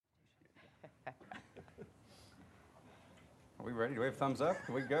Are we ready? Do we have thumbs up?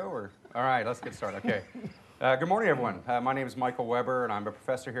 Can we go? Or all right, let's get started. Okay. Good morning, everyone. My name is Michael Weber, and I'm a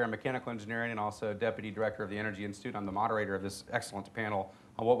professor here in mechanical engineering and also deputy director of the Energy Institute. I'm the moderator of this excellent panel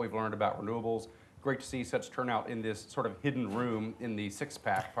on what we've learned about renewables. Great to see such turnout in this sort of hidden room in the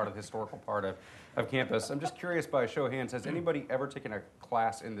six-pack part of the historical part of campus. I'm just curious, by a show of hands, has anybody ever taken a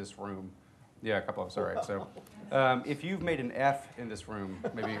class in this room? Yeah, a couple of us, all right. So if you've made an F in this room,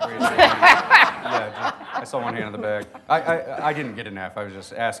 maybe raise your hand. Yeah, I saw one hand in the back. I didn't get an F. I was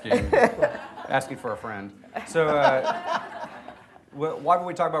just asking for a friend. So why would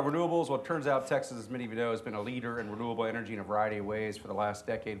we talk about renewables? Well, it turns out Texas, as many of you know, has been a leader in renewable energy in a variety of ways for the last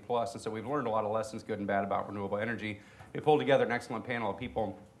decade plus. And so we've learned a lot of lessons, good and bad, about renewable energy. We pulled together an excellent panel of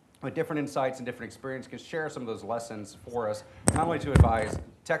people with different insights and different experience can share some of those lessons for us, not only to advise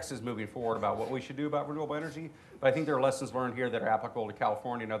Texas moving forward about what we should do about renewable energy, but I think there are lessons learned here that are applicable to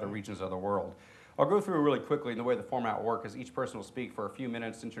California and other regions of the world. I'll go through really quickly, and the way the format will work is each person will speak for a few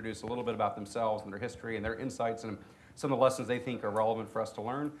minutes, introduce a little bit about themselves and their history and their insights and some of the lessons they think are relevant for us to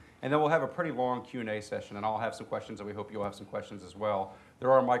learn. And then we'll have a pretty long Q&A session, and I'll have some questions, and we hope you'll have some questions as well.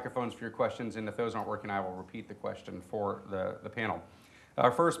 There are microphones for your questions, and if those aren't working, I will repeat the question for the panel.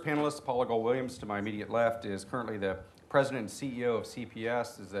 Our first panelist, Paula Williams, to my immediate left, is currently the president and CEO of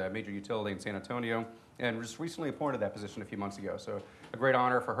CPS, is a major utility in San Antonio, and just recently appointed that position a few months ago. So a great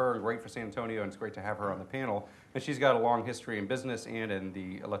honor for her and great for San Antonio, and it's great to have her on the panel. And she's got a long history in business and in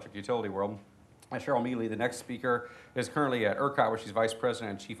the electric utility world. Cheryl, Mele, the next speaker, is currently at ERCOT, where she's vice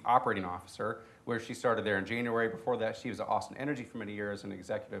president and chief operating officer, where she started there in January. Before that, she was at Austin Energy for many years in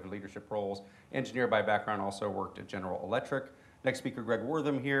executive and leadership roles. Engineer by background, also worked at General Electric. Next speaker, Greg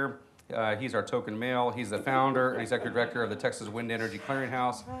Wortham here. He's our token male. He's the founder and executive director of the Texas Wind Energy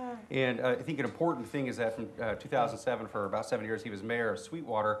Clearinghouse. And I think an important thing is that from 2007, for about 7 years, he was mayor of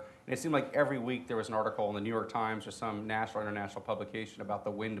Sweetwater. And it seemed like every week there was an article in the New York Times or some national or international publication about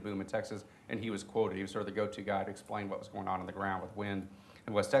the wind boom in Texas, and he was quoted. He was sort of the go-to guy to explain what was going on the ground with wind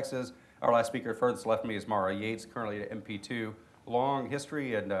in West Texas. Our last speaker furthest left of me is Maura Yates, currently at MP2. Long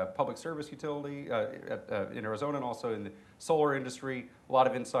history in public service utility in Arizona and also in the solar industry. A lot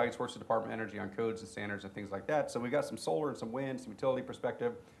of insights, works with the Department of Energy on codes and standards and things like that. So we've got some solar and some wind, some utility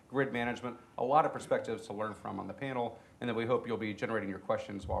perspective, grid management, a lot of perspectives to learn from on the panel. And then we hope you'll be generating your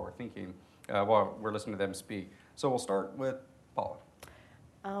questions while we're thinking, while we're listening to them speak. So we'll start with Paula.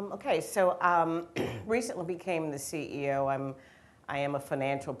 Recently became the CEO. I am a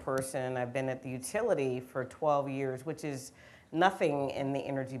financial person. I've been at the utility for 12 years, which is nothing in the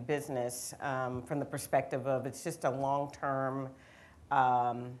energy business from the perspective of it's just a long-term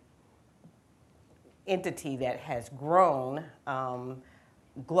entity that has grown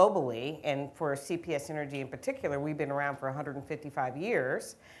globally. And for CPS Energy in particular, we've been around for 155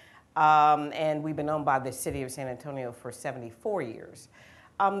 years. And we've been owned by the city of San Antonio for 74 years.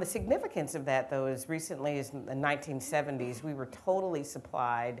 The significance of that, though, is recently is in the 1970s, we were totally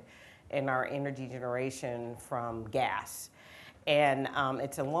supplied in our energy generation from gas. And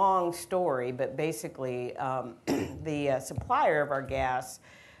it's a long story, but basically the supplier of our gas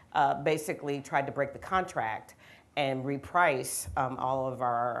basically tried to break the contract and reprice all of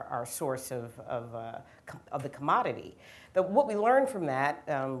our source of the commodity. What we learned from that,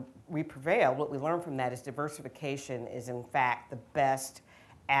 we prevailed. What we learned from that is diversification is in fact the best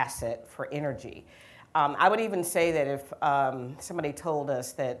asset for energy. I would even say that if somebody told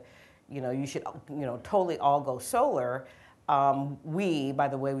us that you should totally all go solar. We, by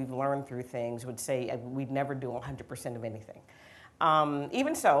the way we've learned through things, would say we'd never do 100% of anything.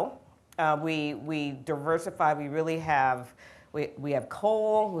 Even so, we diversify. We really have we have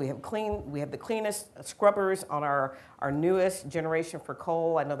coal. We have the cleanest scrubbers on our newest generation for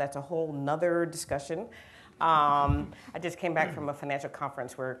coal. I know that's a whole nother discussion. I just came back from a financial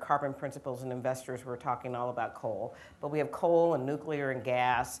conference where carbon principals and investors were talking all about coal. But we have coal and nuclear and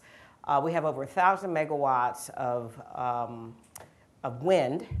gas. We have over 1,000 megawatts of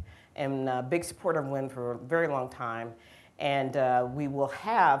wind, and big supporter of wind for a very long time. And we will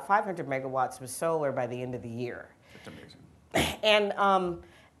have 500 megawatts of solar by the end of the year. That's amazing.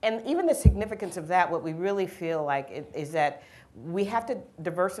 And even the significance of that, what we really feel like is that we have to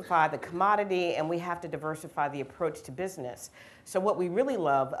diversify the commodity and we have to diversify the approach to business. So what we really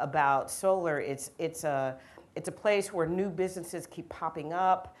love about solar, it's a place where new businesses keep popping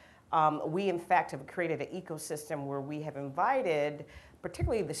up. We, in fact, have created an ecosystem where we have invited,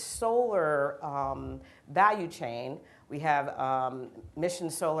 particularly the solar value chain. We have Mission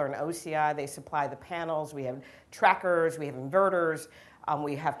Solar and OCI. They supply the panels. We have trackers. We have inverters.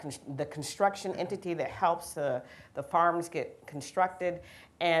 We have the construction entity that helps the farms get constructed.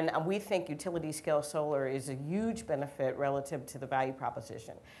 And we think utility scale solar is a huge benefit relative to the value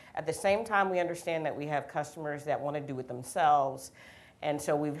proposition. At the same time, we understand that we have customers that want to do it themselves. And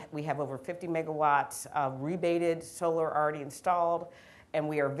so we have over 50 megawatts of rebated solar already installed. And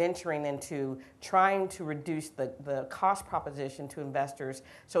we are venturing into trying to reduce the cost proposition to investors.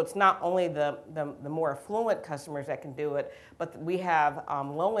 So it's not only the more affluent customers that can do it, but we have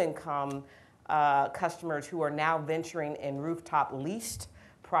low-income customers who are now venturing in rooftop leased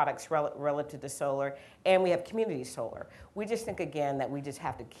products relative to solar, and we have community solar. We just think, again, that we just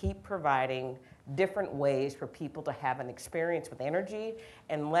have to keep providing different ways for people to have an experience with energy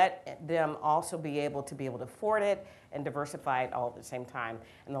and let them also be able to afford it and diversify it all at the same time.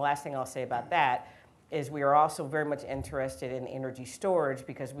 And the last thing I'll say about that is we are also very much interested in energy storage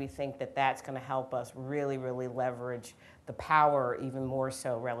because we think that that's going to help us really, really leverage the power even more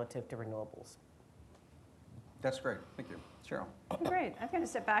so relative to renewables. That's great. Thank you. Cheryl. Great. I'm going to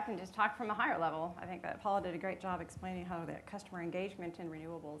step back and just talk from a higher level. I think that Paula did a great job explaining how the customer engagement in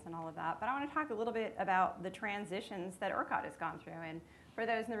renewables and all of that. But I want to talk a little bit about the transitions that ERCOT has gone through. And for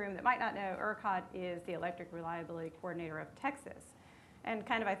those in the room that might not know, ERCOT is the Electric Reliability Coordinator of Texas. And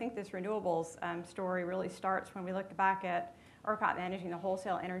kind of, I think this renewables story really starts when we look back at ERCOT managing the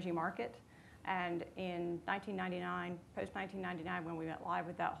wholesale energy market. And in 1999, post-1999, when we went live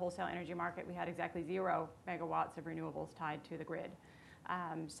with that wholesale energy market, we had exactly 0 megawatts of renewables tied to the grid.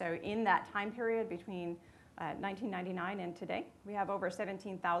 So in that time period between 1999 and today, we have over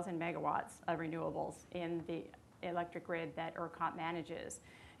 17,000 megawatts of renewables in the electric grid that ERCOT manages.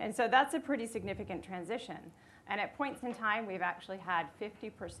 And so that's a pretty significant transition. And at points in time, we've actually had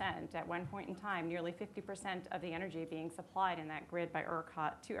 50%, at one point in time, nearly 50% of the energy being supplied in that grid by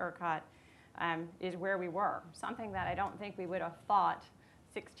ERCOT to ERCOT is where we were. Something that I don't think we would have thought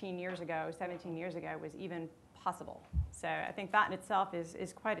 16 years ago, 17 years ago was even possible. So I think that in itself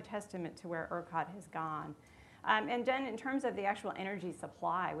is quite a testament to where ERCOT has gone. And then in terms of the actual energy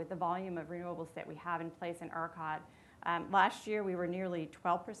supply, with the volume of renewables that we have in place in ERCOT, last year we were nearly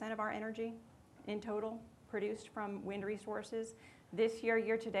 12% of our energy in total produced from wind resources. This year,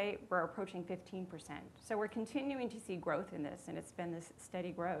 year to date, we're approaching 15%. So we're continuing to see growth in this, and it's been this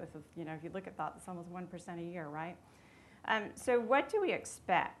steady growth of, if you look at that, it's almost 1% a year, right? So what do we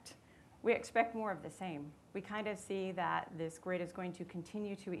expect? We expect more of the same. We kind of see that this grid is going to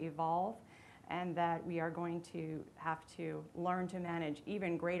continue to evolve and that we are going to have to learn to manage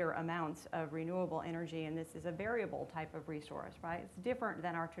even greater amounts of renewable energy, and this is a variable type of resource, right? It's different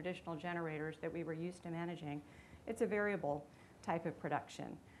than our traditional generators that we were used to managing. It's a variable type of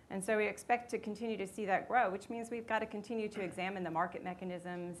production. And so we expect to continue to see that grow, which means we've got to continue to examine the market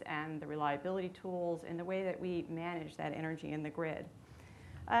mechanisms and the reliability tools and the way that we manage that energy in the grid.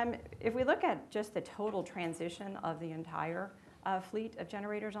 If we look at just the total transition of the entire fleet of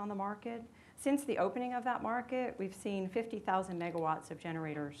generators on the market, since the opening of that market, we've seen 50,000 megawatts of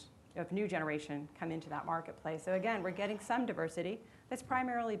generators, of new generation, come into that marketplace. So again, we're getting some diversity. That's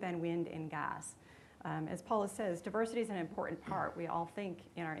primarily been wind and gas. As Paula says, diversity is an important part. We all think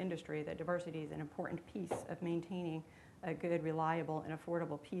in our industry that diversity is an important piece of maintaining a good, reliable, and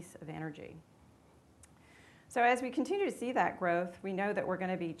affordable piece of energy. So as we continue to see that growth, we know that we're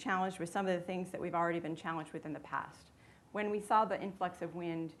going to be challenged with some of the things that we've already been challenged with in the past. When we saw the influx of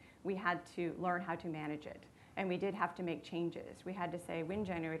wind, we had to learn how to manage it. And we did have to make changes. We had to say, wind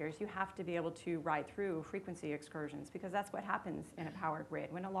generators, you have to be able to ride through frequency excursions because that's what happens in a power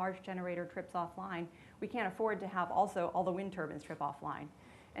grid. When a large generator trips offline, we can't afford to have also all the wind turbines trip offline.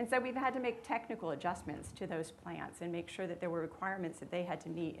 And so we've had to make technical adjustments to those plants and make sure that there were requirements that they had to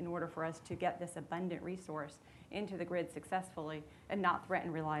meet in order for us to get this abundant resource into the grid successfully and not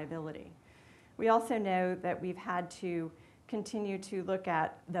threaten reliability. We also know that we've had to continue to look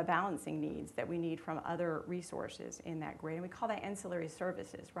at the balancing needs that we need from other resources in that grid. And we call that ancillary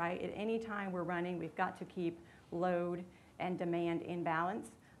services, right? At any time we're running, we've got to keep load and demand in balance.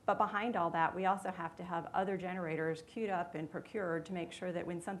 But behind all that, we also have to have other generators queued up and procured to make sure that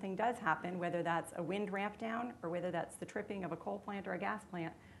when something does happen, whether that's a wind ramp down or whether that's the tripping of a coal plant or a gas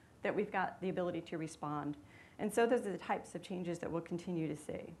plant, that we've got the ability to respond. And so those are the types of changes that we'll continue to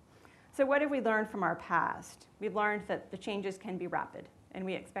see. So what have we learned from our past? We've learned that the changes can be rapid, and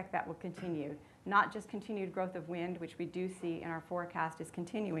we expect that will continue. Not just continued growth of wind, which we do see in our forecast is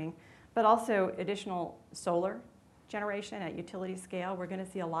continuing, but also additional solar generation at utility scale. We're going to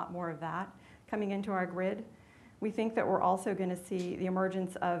see a lot more of that coming into our grid. We think that we're also going to see the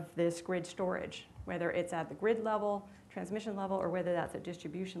emergence of this grid storage, whether it's at the grid level, transmission level, or whether that's at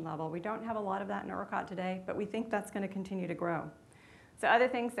distribution level. We don't have a lot of that in ERCOT today, but we think that's going to continue to grow. So other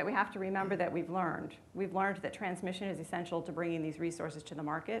things that we have to remember that we've learned that transmission is essential to bringing these resources to the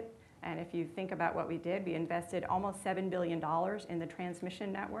market. And if you think about what we did, we invested almost $7 billion in the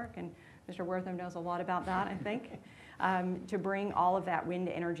transmission network, and Mr. Wortham knows a lot about that, I think, to bring all of that wind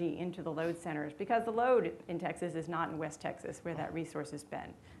energy into the load centers, because the load in Texas is not in West Texas where that resource has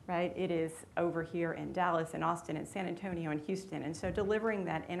been, right? It is over here in Dallas and Austin and San Antonio and Houston. And so delivering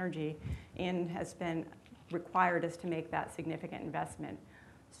that energy in has been required us to make that significant investment.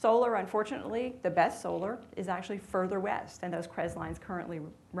 Solar, unfortunately, the best solar is actually further west than those CREZ lines currently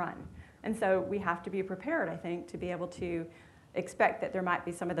run. And so we have to be prepared, I think, to be able to expect that there might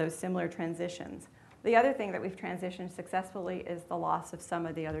be some of those similar transitions. The other thing that we've transitioned successfully is the loss of some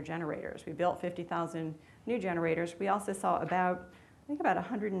of the other generators. We built 50,000 new generators. We also saw about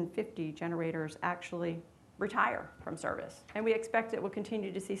 150 generators actually retire from service. And we expect that we'll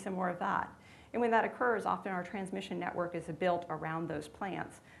continue to see some more of that. And when that occurs, often our transmission network is built around those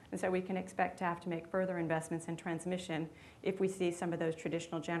plants. And so we can expect to have to make further investments in transmission if we see some of those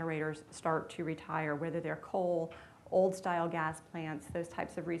traditional generators start to retire, whether they're coal, old style gas plants, those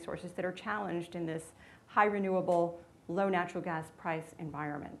types of resources that are challenged in this high renewable, low natural gas price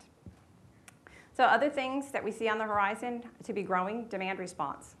environment. So other things that we see on the horizon to be growing, demand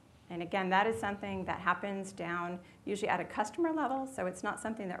response. And again, that is something that happens down usually at a customer level, so it's not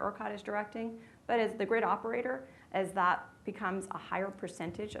something that ERCOT is directing, but as the grid operator, as that becomes a higher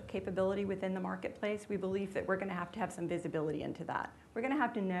percentage of capability within the marketplace, we believe that we're going to have some visibility into that. We're going to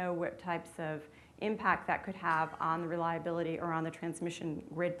have to know what types of impact that could have on the reliability or on the transmission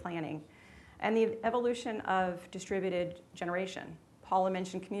grid planning. And the evolution of distributed generation. Paula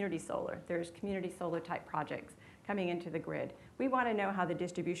mentioned community solar. There's community solar type projects coming into the grid. We want to know how the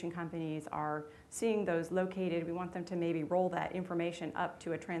distribution companies are seeing those located. We want them to maybe roll that information up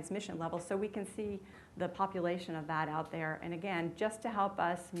to a transmission level so we can see the population of that out there. And again, just to help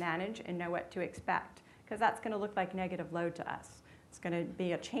us manage and know what to expect, because that's going to look like negative load to us. It's going to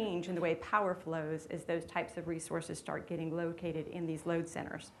be a change in the way power flows as those types of resources start getting located in these load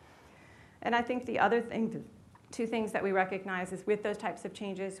centers. And I think the other thing, two things that we recognize is with those types of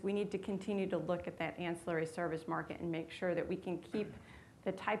changes, we need to continue to look at that ancillary service market and make sure that we can keep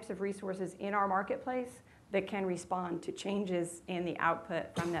the types of resources in our marketplace that can respond to changes in the output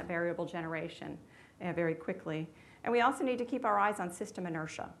from that variable generation very quickly. And we also need to keep our eyes on system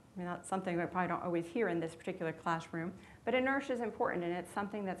inertia. I mean, that's something we probably don't always hear in this particular classroom, but inertia is important, and it's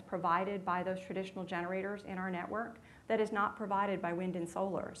something that's provided by those traditional generators in our network that is not provided by wind and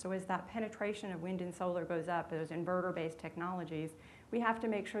solar. So as that penetration of wind and solar goes up, those inverter-based technologies, we have to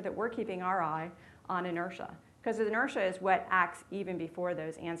make sure that we're keeping our eye on inertia, because inertia is what acts even before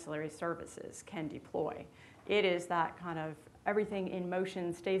those ancillary services can deploy. It is that kind of everything in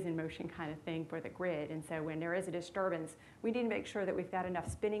motion stays in motion kind of thing for the grid. And so when there is a disturbance, we need to make sure that we've got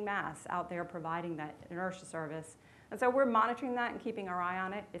enough spinning mass out there providing that inertia service. And so we're monitoring that and keeping our eye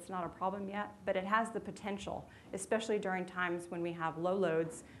on it. It's not a problem yet, but it has the potential, especially during times when we have low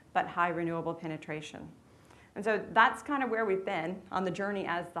loads but high renewable penetration. And so that's kind of where we've been on the journey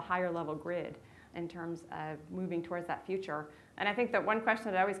as the higher level grid in terms of moving towards that future. And I think that one question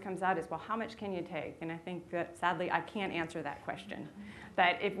that always comes out is, well, how much can you take? And I think that sadly I can't answer that question.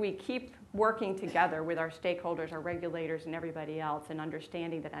 That if we keep working together with our stakeholders, our regulators, and everybody else, and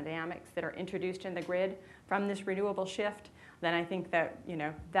understanding the dynamics that are introduced in the grid from this renewable shift, then I think that,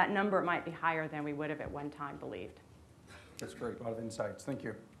 that number might be higher than we would have at one time believed. That's great, a lot of insights. Thank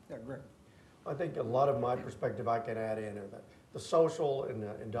you. Yeah, great. I think a lot of my perspective I can add in are the social and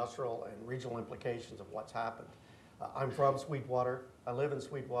the industrial and regional implications of what's happened. I'm from Sweetwater. I live in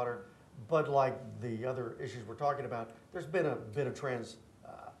Sweetwater. But like the other issues we're talking about, there's been a bit of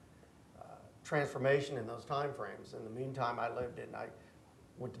transformation in those time frames. In the meantime, I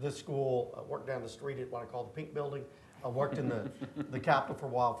went to this school, worked down the street at what I call the Pink Building. I worked in the Capitol for a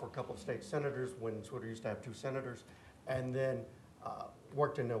while for a couple of state senators when Sweetwater used to have 2 senators. And then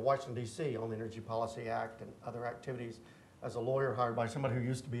worked in Washington, D.C. on the Energy Policy Act and other activities as a lawyer hired by somebody who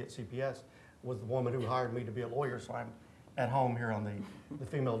used to be at CPS. Was the woman who hired me to be a lawyer, so I'm at home here on the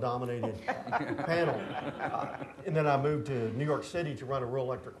female-dominated panel. And then I moved to New York City to run a rural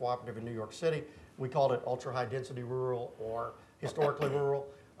electric cooperative in New York City. We called it ultra-high-density rural or historically rural,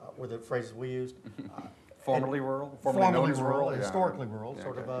 were the phrases we used. Formerly rural? Formerly known as rural? Historically rural,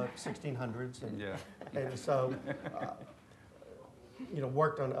 sort of 1600s. And so,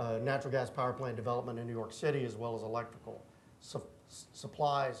 worked on natural gas power plant development in New York City, as well as electrical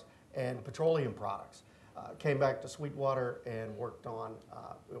supplies and petroleum products. Came back to Sweetwater and worked on,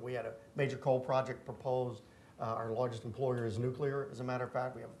 we had a major coal project proposed Our largest employer is nuclear, as a matter of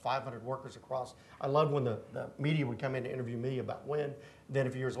fact. We have 500 workers across. I loved when the media would come in to interview me about wind. Then a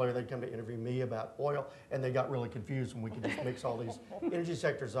few years later, they'd come to interview me about oil, and they got really confused when we could just mix all these energy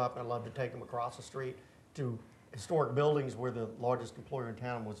sectors up. And I love to take them across the street to historic buildings where the largest employer in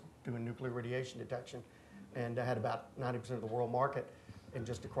town was doing nuclear radiation detection, and had about 90% of the world market, and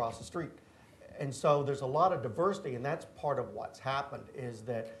just across the street. And so there's a lot of diversity, and that's part of what's happened, is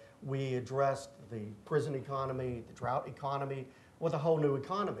that we addressed the prison economy, the drought economy, with a whole new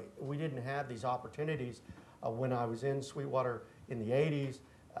economy. We didn't have these opportunities when I was in Sweetwater in the 80s,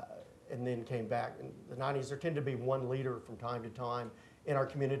 and then came back in the 90s. There tended to be one leader from time to time in our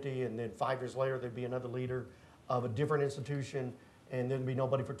community, and then 5 years later there'd be another leader of a different institution, and then there'd be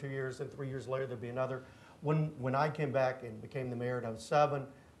nobody for 2 years, and 3 years later there'd be another. When I came back and became the mayor in 2007,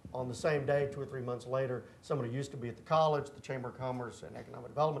 on the same day, 2 or 3 months later, someone who used to be at the college, the Chamber of Commerce and Economic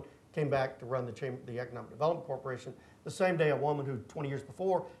Development, came back to run the Economic Development Corporation. The same day, a woman who 20 years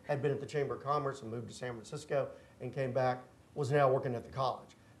before had been at the Chamber of Commerce and moved to San Francisco and came back, was now working at the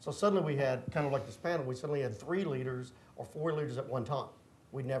college. So suddenly we had, kind of like this panel, we suddenly had 3 leaders or 4 leaders at one time.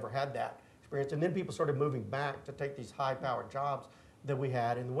 We'd never had that experience. And then people started moving back to take these high-powered jobs that we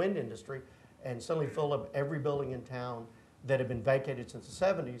had in the wind industry, and suddenly filled up every building in town that had been vacated since the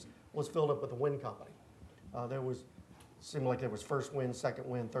 70s was filled up with a wind company. Seemed like there was first wind, second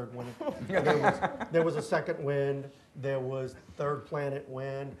wind, third wind. There was a second wind. There was Third Planet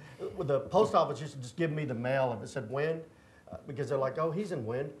Wind. The post office used to just give me the mail if it said wind, because they're like, oh, he's in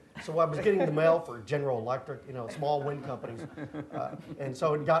wind. So I was getting the mail for General Electric, small wind companies. And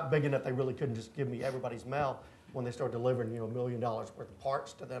so it got big enough they really couldn't just give me everybody's mail. When they started delivering, $1 million worth of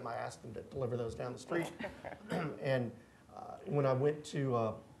parts to them, I asked them to deliver those down the street. And when I went to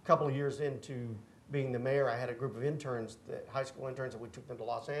a couple of years into being the mayor, I had a group of interns, high school interns, and we took them to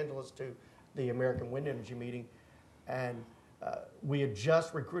Los Angeles to the American Wind Energy meeting. And we had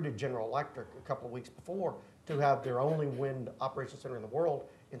just recruited General Electric a couple of weeks before to have their only wind operations center in the world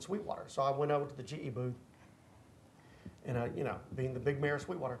in Sweetwater. So I went over to the GE booth, and being the big mayor of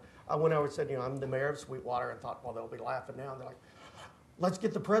Sweetwater, I went over and said, I'm the mayor of Sweetwater, and thought, well, they'll be laughing now. And they're like, let's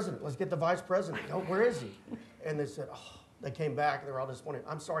get the president, let's get the vice president. Oh, where is he? And they said, oh, they came back, they were all disappointed.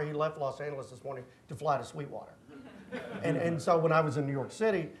 I'm sorry, he left Los Angeles this morning to fly to Sweetwater. and so when I was in New York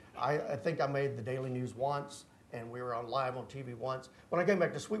City, I think I made the Daily News once, and we were on live on TV once. When I came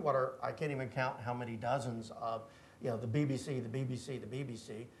back to Sweetwater, I can't even count how many dozens of, the BBC, the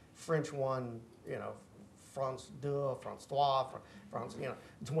BBC, French one, France 2, France 3, France,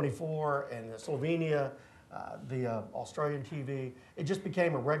 24, and Slovenia, the Australian TV. It just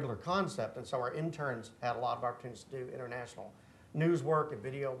became a regular concept, and so our interns had a lot of opportunities to do international news work and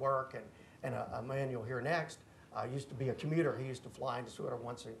video work, and a man you'll hear next used to be a commuter. He used to fly into Sweetwater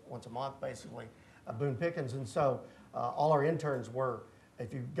once a month, basically, Boone Pickens, and so all our interns were,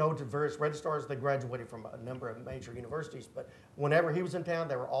 if you go to various registrars, they graduated from a number of major universities, but whenever he was in town,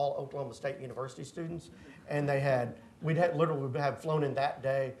 they were all Oklahoma State University students, and we'd have flown in that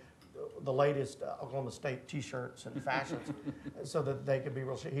day the latest Oklahoma State T-shirts and fashions, so that they could be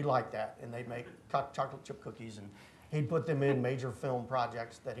real. He liked that, and they'd make chocolate chip cookies, and he'd put them in major film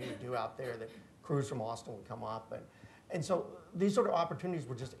projects that he would do out there. That crews from Austin would come up, and so these sort of opportunities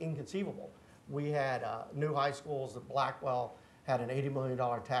were just inconceivable. We had new high schools. At Blackwell had an $80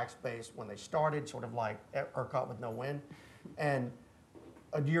 million tax base when they started, sort of like ERCOT with no wind, and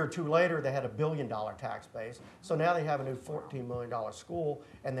a year or two later, they had a $1 billion tax base. So now they have a new $14 million school,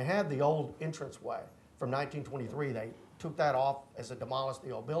 and they had the old entranceway from 1923. They took that off as they demolished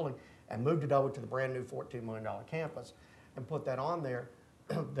the old building and moved it over to the brand new $14 million campus and put that on there.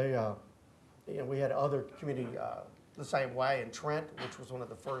 We had other community the same way. In Trent, which was one of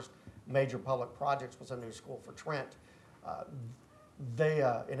the first major public projects, was a new school for Trent.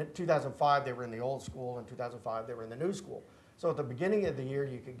 In 2005, they were in the old school. In 2005, they were in the new school. So at the beginning of the year,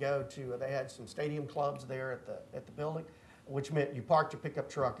 you could go to, they had some stadium clubs there at the building, which meant you parked your pickup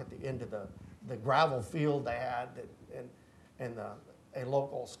truck at the end of the gravel field they had, and a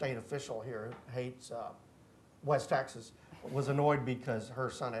local state official here who hates West Texas was annoyed because her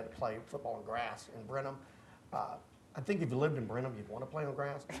son had to play football on grass in Brenham. I think if you lived in Brenham, you'd want to play on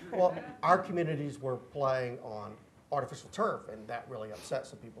grass. Well, our communities were playing on artificial turf, and that really upset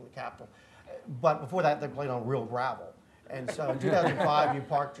some people in the Capitol. But before that, they played on real gravel. And so in 2005, you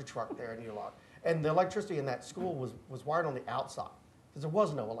parked your truck there and you locked. And the electricity in that school was wired on the outside, because there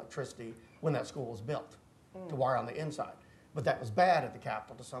was no electricity when that school was built to wire on the inside. But that was bad at the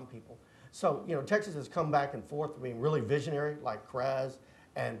Capitol to some people. So, Texas has come back and forth being really visionary, like Krez,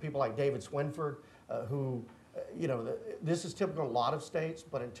 and people like David Swinford, who, this is typical in a lot of states,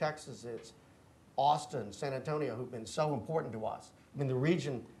 but in Texas, Austin, San Antonio, who've been so important to us. I mean, the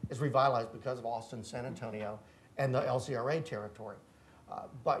region is revitalized because of Austin, San Antonio, and the LCRA territory.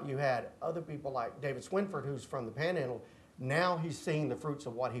 But you had other people like David Swinford, who's from the Panhandle. Now he's seeing the fruits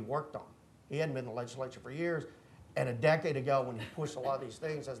of what he worked on. He hadn't been in the legislature for years. And a decade ago, when he pushed a lot of these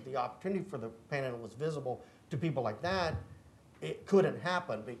things, as the opportunity for the Panhandle was visible to people like that, it couldn't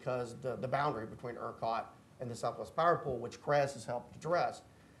happen because the boundary between ERCOT and the Southwest Power Pool, which CREZ has helped address.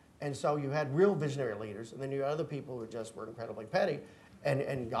 And so you had real visionary leaders, and then you had other people who just were incredibly petty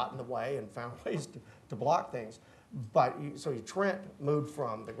and got in the way and found ways to block things. But so Trent moved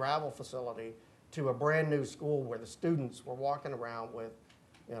from the gravel facility to a brand new school where the students were walking around with,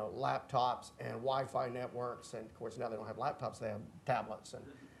 you know, laptops and Wi-Fi networks, and of course now they don't have laptops, they have tablets and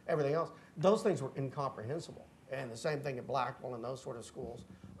everything else. Those things were incomprehensible. And the same thing at Blackwell and those sort of schools,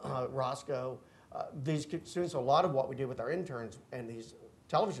 Roscoe. These students, a lot of what we do with our interns and these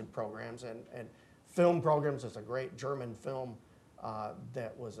television programs and film programs. There's a great German film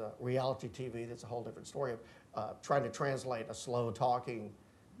that was a reality TV that's a whole different story of trying to translate a slow-talking,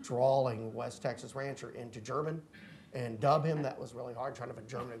 drawling West Texas rancher into German and dub him. That was really hard, trying to have a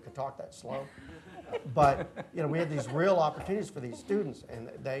German who could talk that slow. But you know, we had these real opportunities for these students, and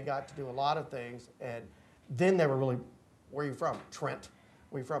they got to do a lot of things. And then they were really, where are you from? Trent.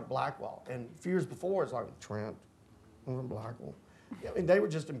 Where are you from? Blackwell. And a few years before, it's like, Trent, I'm from Blackwell. And they were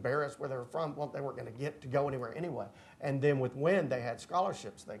just embarrassed where they were from. Well, they weren't going to get to go anywhere anyway. And then with WIN, they had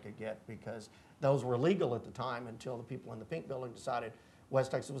scholarships they could get because those were legal at the time until the people in the Pink Building decided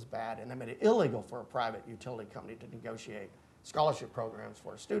West Texas was bad, and they made it illegal for a private utility company to negotiate scholarship programs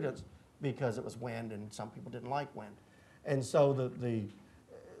for students because it was wind and some people didn't like wind. And so the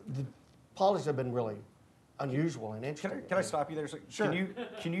policies have been really unusual and interesting. Can I stop you there? So Sure.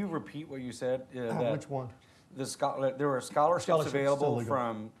 Can you repeat what you said? Which one? There were scholarships Scholarships available still legal.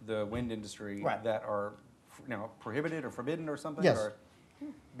 from the wind industry Right. that are now prohibited or forbidden or something? Yes. Or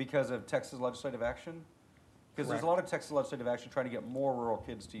because of Texas legislative action? Because there's a Correct. lot of Texas legislative action trying to get more rural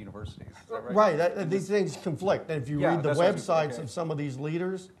kids to universities. Is that right? Right, these things conflict. And if you Yeah, read the that's what I was websites okay. of some of these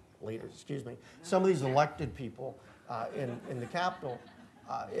leaders, excuse me, some of these elected people in the Capitol,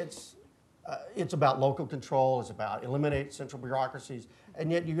 it's about local control, it's about eliminate central bureaucracies, and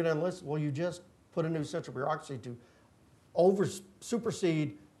yet you're going to enlist, well, you just put a new central bureaucracy to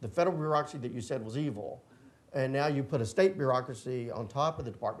supersede the federal bureaucracy that you said was evil, and now you put a state bureaucracy on top of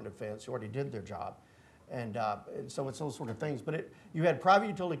the Department of Defense who already did their job. And so it's those sort of things. But you had private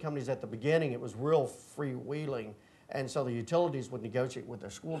utility companies at the beginning. It was real freewheeling. And so the utilities would negotiate with their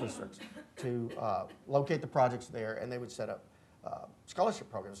school districts to locate the projects there, and they would set up scholarship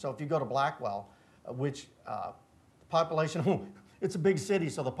programs. So if you go to Blackwell, which population, it's a big city,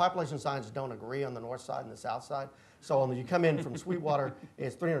 so the population signs don't agree on the north side and the south side. So you come in from Sweetwater,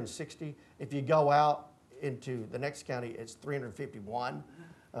 it's 360. If you go out into the next county, it's 351.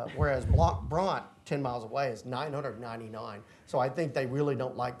 Whereas Bront, 10 miles away, is 999. So I think they really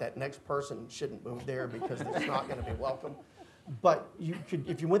don't like that next person shouldn't move there because it's not going to be welcome. But you could,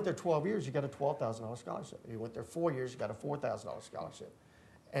 if you went there 12 years, you got a $12,000 scholarship. If you went there 4 years, you got a $4,000 scholarship.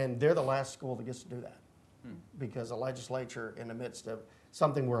 And they're the last school that gets to do that because the legislature, in the midst of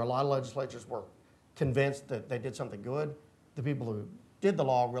something where a lot of legislatures were convinced that they did something good, the people who did the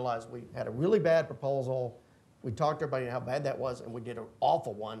law realized we had a really bad proposal. We talked to everybody how bad that was, and we did an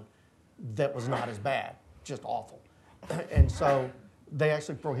awful one that was not as bad, just awful. And so they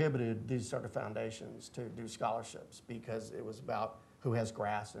actually prohibited these sort of foundations to do scholarships because it was about who has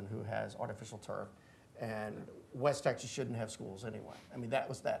grass and who has artificial turf. And West Texas shouldn't have schools anyway. I mean, that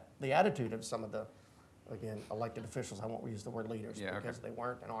was the attitude of some of the, again, elected officials. I won't use the word leaders because they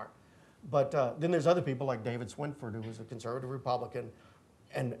weren't and aren't. But then there's other people like David Swinford, who was a conservative Republican,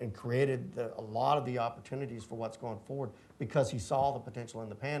 and created a lot of the opportunities for what's going forward because he saw the potential in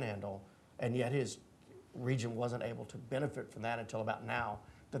the Panhandle, and yet his region wasn't able to benefit from that until about now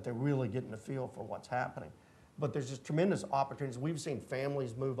that they're really getting a feel for what's happening. But there's just tremendous opportunities. We've seen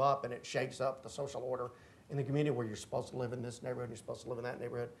families move up, and it shakes up the social order in the community where you're supposed to live in this neighborhood, you're supposed to live in that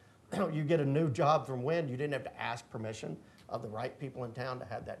neighborhood. You get a new job from WIN, you didn't have to ask permission of the right people in town to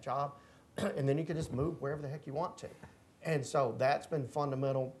have that job, and then you could just move wherever the heck you want to. And so that's been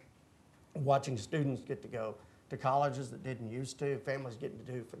fundamental, watching students get to go to colleges that didn't used to, families getting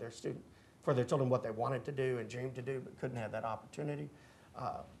to do for their children what they wanted to do and dreamed to do but couldn't have that opportunity.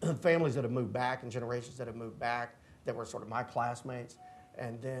 Families that have moved back and generations that have moved back that were sort of my classmates.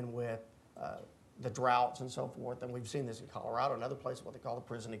 And then with the droughts and so forth, and we've seen this in Colorado and other places, what they call the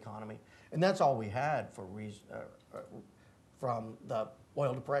prison economy. And that's all we had from the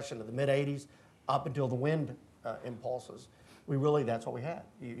oil depression of the mid-'80s up until the wind impulses. that's what we had.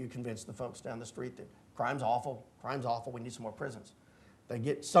 You convince the folks down the street that crime's awful, we need some more prisons.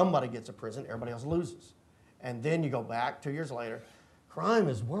 Somebody gets a prison, everybody else loses. And then you go back 2 years later, crime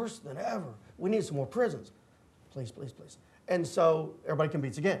is worse than ever. We need some more prisons. Please, please, please. And so everybody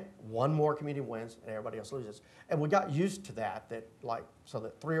competes again. One more community wins and everybody else loses. And we got used to that so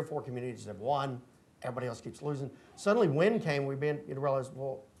that 3 or 4 communities have won, everybody else keeps losing. Suddenly wind came, we realized,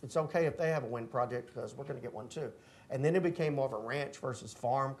 well, it's okay if they have a wind project because we're gonna get one too. And then it became more of a ranch versus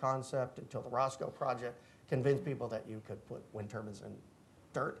farm concept until the Roscoe project convinced people that you could put wind turbines in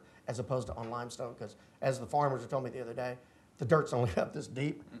dirt as opposed to on limestone, because as the farmers told me the other day, the dirt's only up this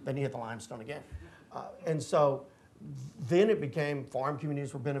deep, then you hit the limestone again. And so then it became farm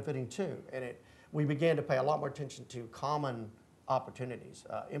communities were benefiting too. And we began to pay a lot more attention to common opportunities,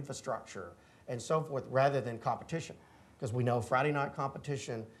 infrastructure, and so forth, rather than competition. Because we know Friday night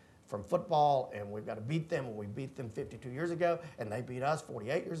competition from football, and we've got to beat them, and we beat them 52 years ago, and they beat us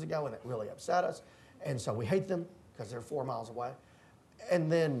 48 years ago, and it really upset us. And so we hate them because they're 4 miles away.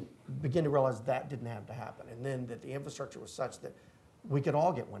 And then begin to realize that didn't have to happen. And then that the infrastructure was such that we could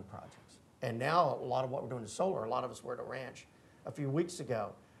all get wind projects. And now a lot of what we're doing is solar. A lot of us were at a ranch a few weeks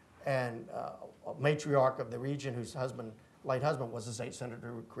ago, and a matriarch of the region whose late husband was a state senator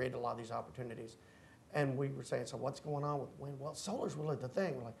who created a lot of these opportunities. And we were saying, so what's going on with wind? Well, solar's really the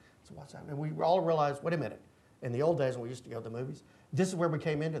thing. We're like, so what's happening? And we all realized, wait a minute. In the old days when we used to go to the movies, this is where we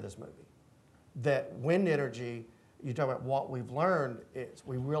came into this movie. That wind energy, you talk about what we've learned,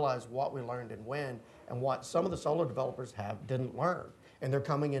 we realize what we learned in wind and what some of the solar developers didn't learn. And they're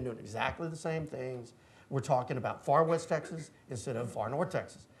coming into exactly the same things. We're talking about far west Texas instead of far north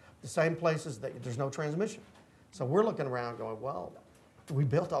Texas. The same places that there's no transmission. So we're looking around going, well, we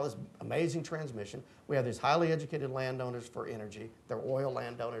built all this amazing transmission. We have these highly educated landowners for energy. They're oil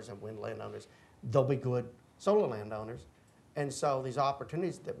landowners and wind landowners. They'll be good solar landowners. And so these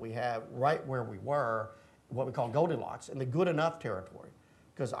opportunities that we have right where we were, what we call Goldilocks, in the good enough territory,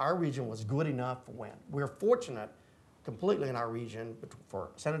 because our region was good enough for wind. We're fortunate completely in our region for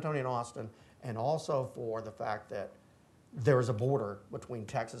San Antonio and Austin, and also for the fact that there is a border between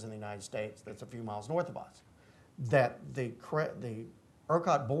Texas and the United States that's a few miles north of us. That the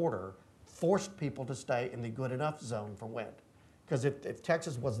ERCOT border forced people to stay in the good enough zone for wind. Because if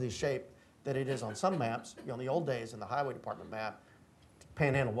Texas was the shape that it is on some maps, in the old days in the highway department map,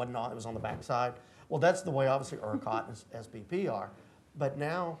 Panhandle wasn't on, it was on the back side. Well, that's the way obviously ERCOT and SPP are. But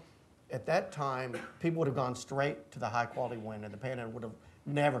now, at that time, people would have gone straight to the high quality wind, and the Panhandle would have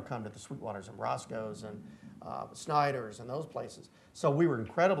never come to the Sweetwaters and Roscoe's and Snyder's and those places. So we were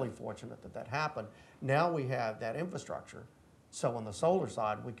incredibly fortunate that happened. Now we have that infrastructure. So on the solar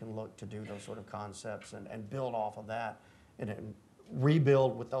side, we can look to do those sort of concepts and build off of that and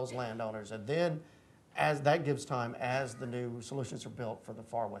rebuild with those landowners. And then as that gives time, as the new solutions are built for the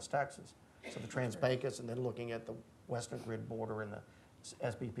far west Texas, so the Trans-Pecos, and then looking at the Western Grid border and the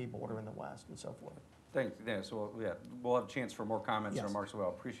SPP border in the west and so forth. Thanks. Yeah, so we'll have a chance for more comments Yes. and remarks as well.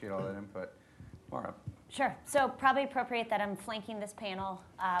 Appreciate all that input. Maura. Sure. So probably appropriate that I'm flanking this panel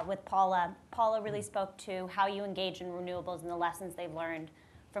with Paula. Paula really spoke to how you engage in renewables and the lessons they've learned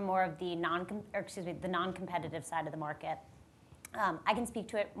from more of the non-competitive side of the market. I can speak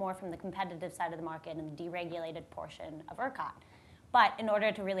to it more from the competitive side of the market and the deregulated portion of ERCOT. But in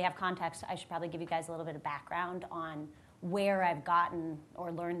order to really have context, I should probably give you guys a little bit of background on where I've gotten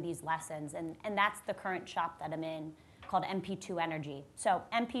or learned these lessons. And that's the current shop that I'm in called MP2 Energy. So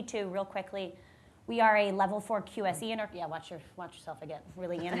MP2, real quickly, we are a level 4 QSE. Watch yourself. I get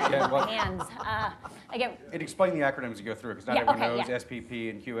really animated with my hands. And explain the acronyms you go through, because not everyone knows SPP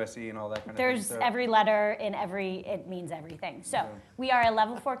and QSE and all that kind of thing. There's every letter in it means everything. So we are a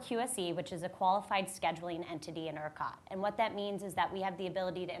level 4 QSE, which is a qualified scheduling entity in ERCOT. And what that means is that we have the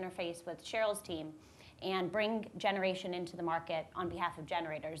ability to interface with Cheryl's team and bring generation into the market on behalf of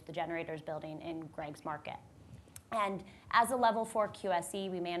generators, the generators building in Greg's market. And as a level 4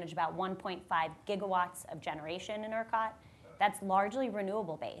 QSE, we manage about 1.5 gigawatts of generation in ERCOT. That's largely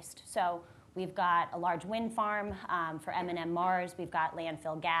renewable based. So we've got a large wind farm for M&M Mars. We've got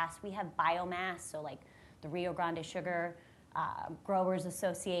landfill gas. We have biomass, so like the Rio Grande Sugar Growers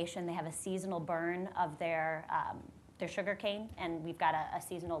Association, they have a seasonal burn of their sugar cane, and we've got a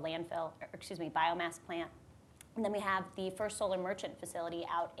seasonal biomass plant. And then we have the first solar merchant facility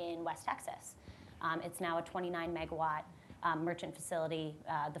out in West Texas. It's now a 29 megawatt merchant facility,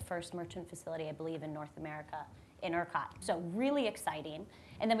 the first merchant facility, I believe, in North America in ERCOT. So really exciting.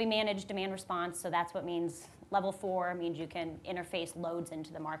 And then we manage demand response, so that's what means level 4 means you can interface loads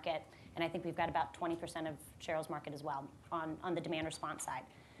into the market. And I think we've got about 20% of Cheryl's market as well on the demand response side.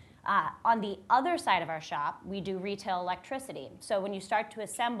 On the other side of our shop, we do retail electricity. So when you start to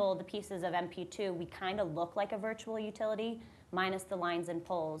assemble the pieces of MP2, we kind of look like a virtual utility, minus the lines and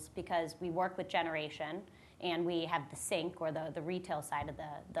poles, because we work with generation, and we have the sink, or the retail side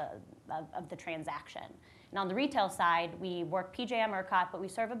of the transaction. And on the retail side, we work PJM ERCOT, but we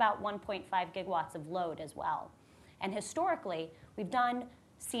serve about 1.5 gigawatts of load as well. And historically, we've done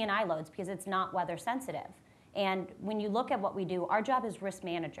C&I loads because it's not weather sensitive. And when you look at what we do, our job is risk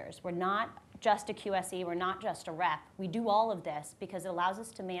managers. We're not just a QSE, we're not just a rep. We do all of this because it allows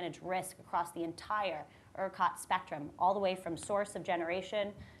us to manage risk across the entire ERCOT spectrum, all the way from source of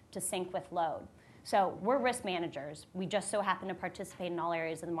generation to sync with load. So we're risk managers. We just so happen to participate in all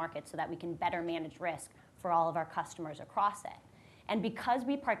areas of the market so that we can better manage risk for all of our customers across it. And because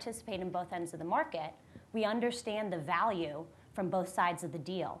we participate in both ends of the market, we understand the value from both sides of the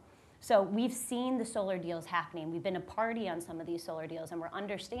deal. So we've seen the solar deals happening. We've been a party on some of these solar deals, and we're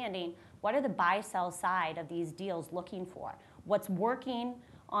understanding what are the buy-sell side of these deals looking for. What's working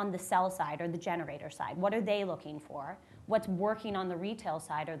on the sell side or the generator side? What are they looking for? What's working on the retail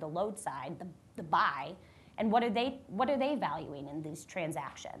side or the load side, the buy? And what are they valuing in these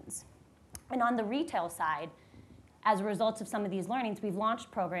transactions? And on the retail side, as a result of some of these learnings, we've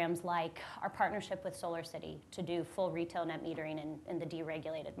launched programs like our partnership with SolarCity to do full retail net metering in the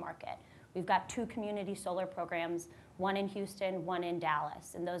deregulated market. We've got 2 community solar programs, one in Houston, one in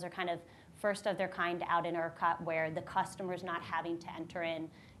Dallas. And those are kind of first of their kind out in ERCOT, where the customer's not having to enter in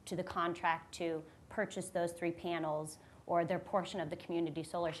to the contract to purchase those 3 panels or their portion of the community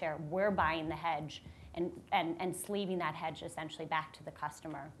solar share. We're buying the hedge and sleeving that hedge essentially back to the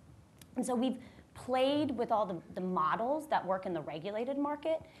customer. And so we've played with all the models that work in the regulated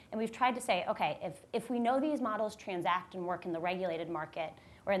market, and we've tried to say, okay, if we know these models transact and work in the regulated market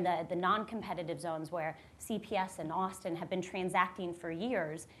or in the non-competitive zones where CPS and Austin have been transacting for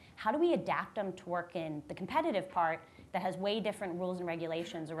years, how do we adapt them to work in the competitive part that has way different rules and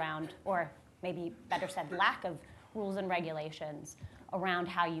regulations around, or maybe better said, lack of rules and regulations around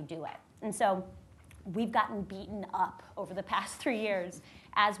how you do it? And so we've gotten beaten up over the past 3 years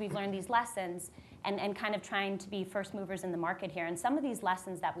as we've learned these lessons and kind of trying to be first movers in the market here. And some of these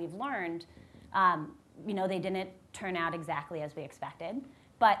lessons that we've learned, they didn't turn out exactly as we expected.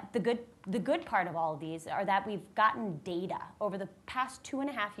 But the good part of all of these are that we've gotten data over the past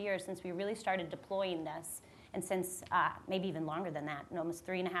 2.5 years since we really started deploying this, and since maybe even longer than that, almost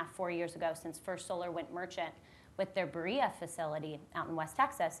 3.5, 4 years ago, since First Solar went merchant with their Berea facility out in West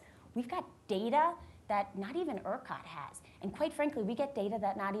Texas. We've got data that not even ERCOT has. And quite frankly, we get data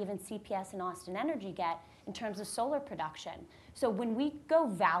that not even CPS and Austin Energy get in terms of solar production. So when we go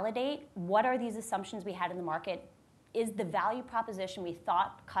validate what are these assumptions we had in the market, is the value proposition we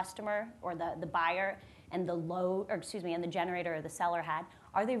thought customer or the buyer and and the generator or the seller had,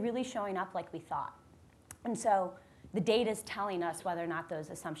 are they really showing up like we thought? And so the data is telling us whether or not those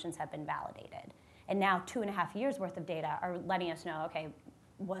assumptions have been validated. And now 2.5 years worth of data are letting us know, okay,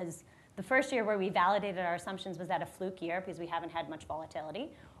 was the first year where we validated our assumptions, was that a fluke year because we haven't had much volatility?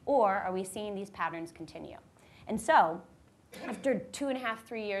 Or are we seeing these patterns continue? And so after 2.5,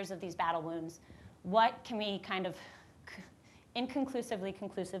 3 years of these battle wounds, what can we kind of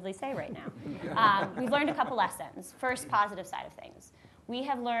conclusively say right now? We've learned a couple lessons. First, positive side of things. We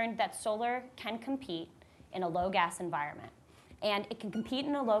have learned that solar can compete in a low gas environment. And it can compete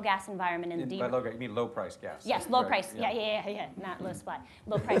in a low gas environment in the By low gas, you mean low price gas? Yes, low price. Yeah. Not low supply.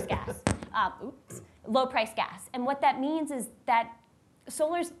 Low price gas. Low price gas. And what that means is that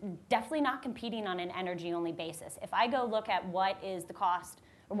solar's definitely not competing on an energy only basis. If I go look at what is the cost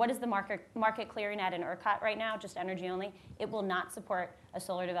or what is the market clearing at in ERCOT right now, just energy only, it will not support a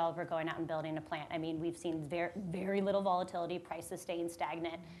solar developer going out and building a plant. I mean, we've seen very, very little volatility, prices staying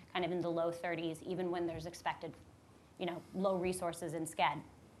stagnant, kind of in the low 30s, even when there's expected low resources in SCED.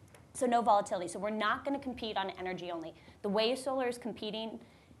 So no volatility. So we're not going to compete on energy only. The way solar is competing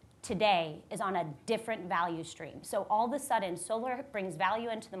today is on a different value stream. So all of a sudden, solar brings value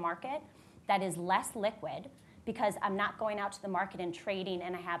into the market that is less liquid because I'm not going out to the market and trading,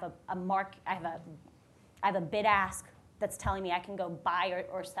 and I have a bid ask that's telling me I can go buy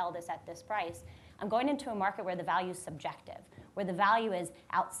or sell this at this price. I'm going into a market where the value is subjective, where the value is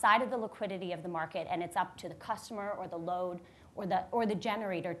outside of the liquidity of the market, and it's up to the customer or the load or the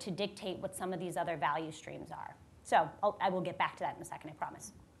generator to dictate what some of these other value streams are. So I will get back to that in a second, I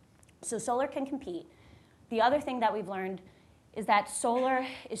promise. So solar can compete. The other thing that we've learned is that solar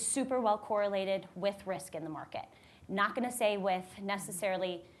is super well correlated with risk in the market. Not going to say with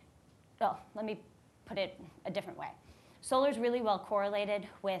necessarily, well, let me put it a different way. Solar is really well correlated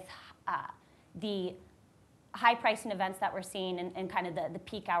with the high pricing events that we're seeing in kind of the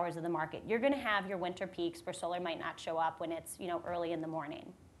peak hours of the market. You're going to have your winter peaks where solar might not show up when it's early in the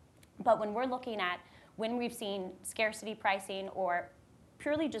morning. But when we're looking at when we've seen scarcity pricing or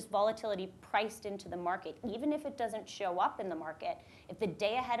purely just volatility priced into the market, even if it doesn't show up in the market, if the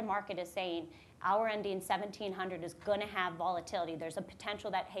day ahead market is saying hour ending 1700 is going to have volatility, there's a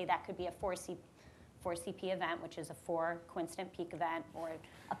potential that, hey, that could be a 4CP event, which is a 4 coincident peak event, or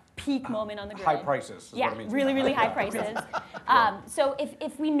a peak moment on the grid. High prices is yeah, what it means. really, really high prices. So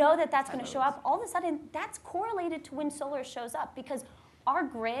if we know that that's going to show up, all of a sudden that's correlated to when solar shows up, because our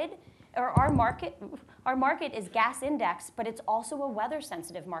grid or our market is gas indexed, but it's also a weather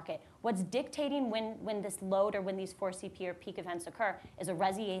sensitive market. What's dictating when this load or when these 4CP or peak events occur is a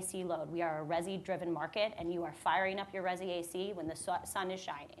resi AC load. We are a resi driven market, and you are firing up your resi AC when the sun is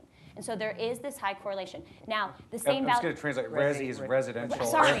shining. And so there is this high correlation. Now, the same I'm just going to translate. Resi is residential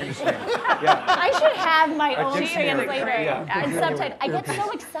Sorry. air conditioning. Yeah. I should have my own dictionary. translator Yeah. and subtitle. I get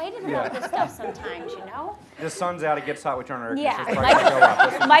so excited about this stuff sometimes, The sun's out, it gets hot, we turn our air Yeah, conditioners prices go up.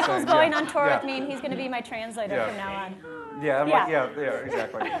 That's what I'm Michael's saying. going Yeah. on tour Yeah. with me, and he's going to be my translator Yeah. from now on. Yeah, I'm Yeah. like, yeah,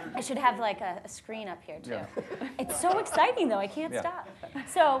 exactly. I should have like a screen up here too. Yeah. It's so exciting though, I can't Yeah. stop.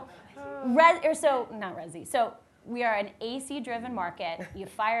 So, not resi. So we are an AC driven market. You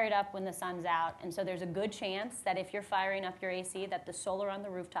fire it up when the sun's out, and so there's a good chance that if you're firing up your AC that the solar on the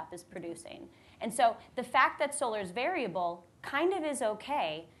rooftop is producing. And so the fact that solar is variable kind of is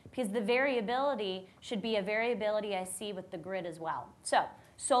okay, because the variability should be a variability I see with the grid as well. So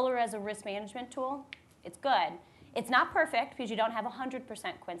solar as a risk management tool, it's good. It's not perfect because you don't have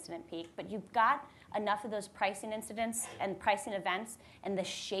 100% coincident peak, but you've got enough of those pricing incidents and pricing events and the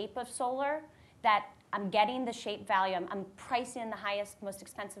shape of solar that I'm getting the shape value. I'm pricing the highest, most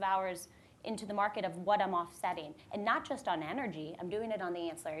expensive hours into the market of what I'm offsetting. And not just on energy, I'm doing it on the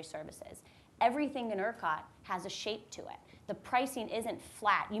ancillary services. Everything in ERCOT has a shape to it. The pricing isn't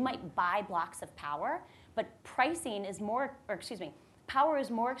flat. You might buy blocks of power, but power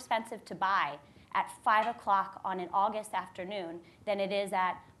is more expensive to buy at 5 o'clock on an August afternoon than it is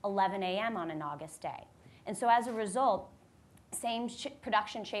at 11 a.m. on an August day. And so as a result, same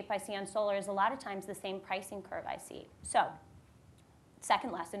production shape I see on solar is a lot of times the same pricing curve I see. So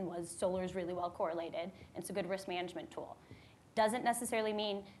second lesson was solar is really well correlated. It's a good risk management tool. Doesn't necessarily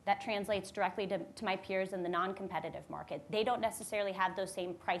mean that translates directly to my peers in the non-competitive market. They don't necessarily have those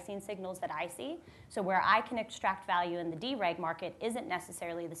same pricing signals that I see. So where I can extract value in the dereg market isn't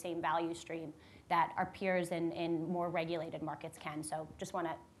necessarily the same value stream that our peers in more regulated markets can. So just want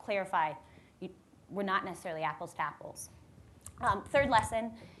to clarify, we're not necessarily apples to apples. Third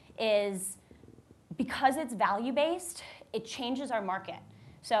lesson is because it's value-based, it changes our market.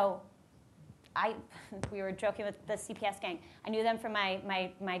 So we were joking with the CPS gang. I knew them from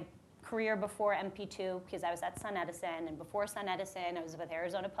my career before MP2 because I was at SunEdison, and before SunEdison, I was with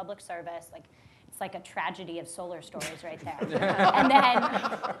Arizona Public Service. It's like a tragedy of solar stories right there. And then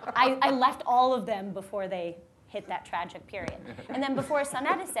I left all of them before they hit that tragic period. And then before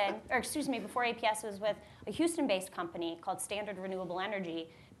before APS was with a Houston-based company called Standard Renewable Energy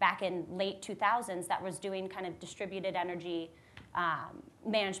back in late 2000s that was doing kind of distributed energy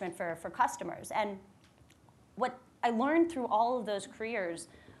management for customers. And what I learned through all of those careers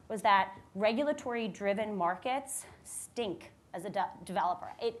was that regulatory-driven markets stink as a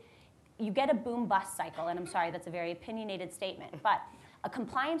developer. You get a boom-bust cycle, and I'm sorry, that's a very opinionated statement, but a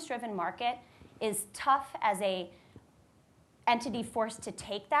compliance-driven market is tough as a entity forced to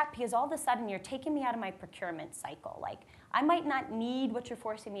take that, because all of a sudden you're taking me out of my procurement cycle. Like, I might not need what you're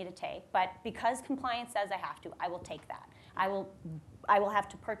forcing me to take, but because compliance says I have to, I will take that. I will have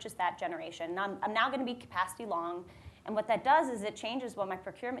to purchase that generation. And I'm now going to be capacity long, and what that does is it changes what my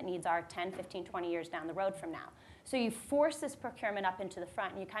procurement needs are 10, 15, 20 years down the road from now. So you force this procurement up into the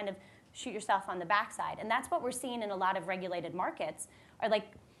front, and you kind of shoot yourself on the backside. And that's what we're seeing in a lot of regulated markets, are like,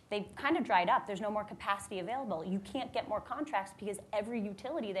 they've kind of dried up. There's no more capacity available. You can't get more contracts because every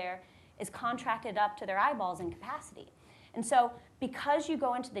utility there is contracted up to their eyeballs in capacity. And so because you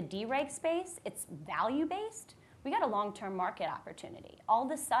go into the dereg space, it's value-based, we got a long-term market opportunity. All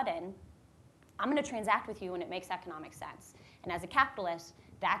of a sudden, I'm going to transact with you when it makes economic sense. And as a capitalist,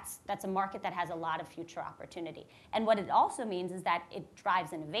 that's a market that has a lot of future opportunity. And what it also means is that it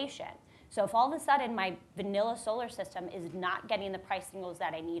drives innovation. So if all of a sudden my vanilla solar system is not getting the price signals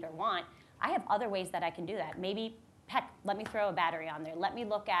that I need or want, I have other ways that I can do that. Maybe, heck, let me throw a battery on there. Let me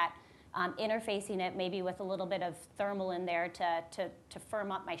look at interfacing it maybe with a little bit of thermal in there to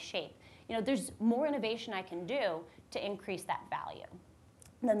firm up my shape. There's more innovation I can do to increase that value.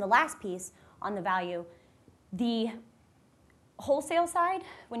 And then the last piece on the value, the wholesale side,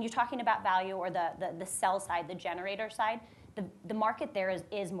 when you're talking about value, or the sell side, the generator side, the market there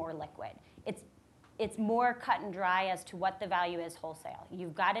is more liquid. It's more cut and dry as to what the value is wholesale.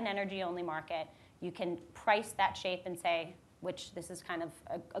 You've got an energy-only market. You can price that shape and say, which this is kind of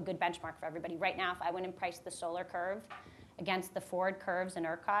a good benchmark for everybody. Right now, if I went and priced the solar curve against the forward curves in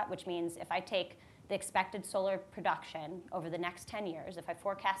ERCOT, which means if I take the expected solar production over the next 10 years, if I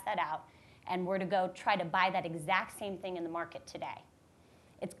forecast that out, and were to go try to buy that exact same thing in the market today,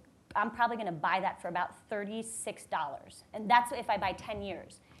 I'm probably going to buy that for about $36. And that's if I buy 10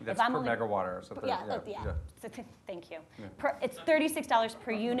 years. That's if I'm per only, megawatt hour. So yeah. So thank you. Yeah. It's $36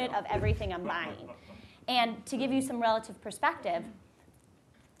 per unit of everything I'm buying. And to give you some relative perspective,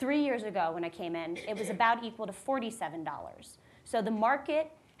 3 years ago when I came in, it was about equal to $47. So the market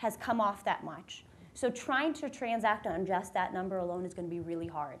has come off that much. So trying to transact on just that number alone is going to be really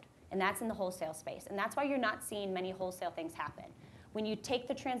hard. And that's in the wholesale space. And that's why you're not seeing many wholesale things happen. When you take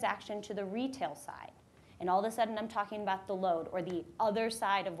the transaction to the retail side, and all of a sudden I'm talking about the load or the other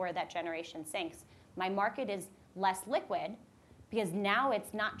side of where that generation sinks, my market is less liquid because now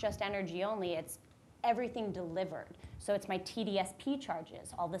it's not just energy only, it's everything delivered. So it's my TDSP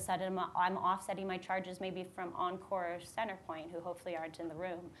charges. All of a sudden I'm offsetting my charges maybe from Encore or CenterPoint, who hopefully aren't in the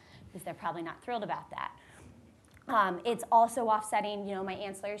room because they're probably not thrilled about that. It's also offsetting, my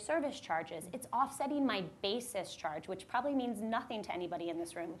ancillary service charges. It's offsetting my basis charge, which probably means nothing to anybody in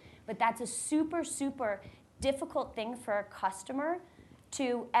this room. But that's a super, super difficult thing for a customer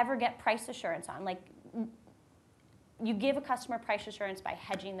to ever get price assurance on. Like, you give a customer price assurance by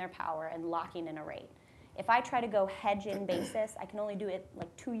hedging their power and locking in a rate. If I try to go hedge in basis, I can only do it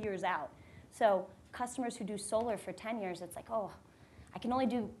like 2 years out. So customers who do solar for 10 years, it's like, oh, I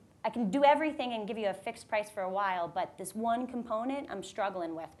can do everything and give you a fixed price for a while, but this one component I'm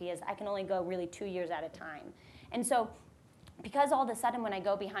struggling with because I can only go really 2 years at a time. And so because all of a sudden when I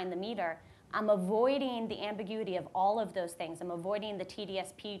go behind the meter, I'm avoiding the ambiguity of all of those things. I'm avoiding the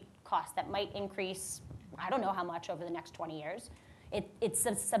TDSP cost that might increase, I don't know how much over the next 20 years. It's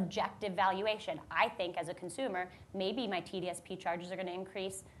a subjective valuation. I think as a consumer, maybe my TDSP charges are going to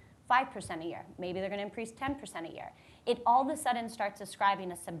increase 5% a year. Maybe they're going to increase 10% a year. It all of a sudden starts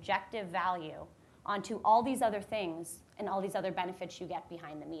ascribing a subjective value onto all these other things and all these other benefits you get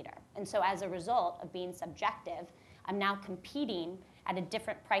behind the meter. And so as a result of being subjective, I'm now competing at a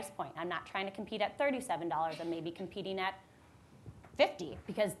different price point. I'm not trying to compete at $37. I'm maybe competing at $50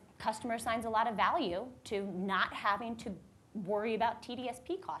 because customer assigns a lot of value to not having to worry about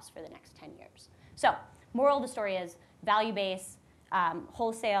TDSP costs for the next 10 years. So moral of the story is value-based,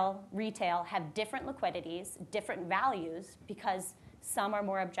 wholesale, retail have different liquidities, different values, because some are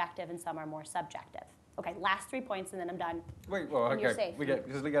more objective and some are more subjective. Okay, last 3 points, and then I'm done. Wait, well, And you're okay. safe.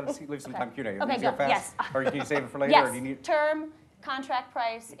 Because we got to leave some time Q&A. Okay, go. Yes. Or can you save it for later? Yes. Or do you need... Term, contract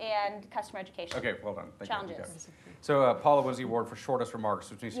price, and customer education. Okay, well done. Thank Challenges. you. Okay. So Paula wins the award for shortest remarks,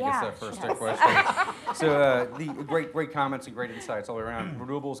 which means she Yeah, gets that first she does. question. So the great comments and great insights all around.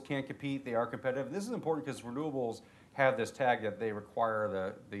 Renewables can't compete; they are competitive. And this is important because renewables have this tag that they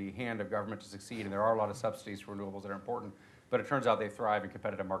require the hand of government to succeed, and there are a lot of subsidies for renewables that are important. But it turns out they thrive in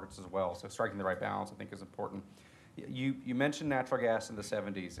competitive markets as well. So striking the right balance, I think, is important. You mentioned natural gas in the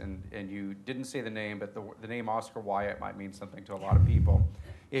 70s, and you didn't say the name, but the name Oscar Wyatt might mean something to a lot of people.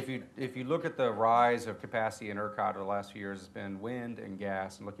 If you look at the rise of capacity in ERCOT over the last few years, it's been wind and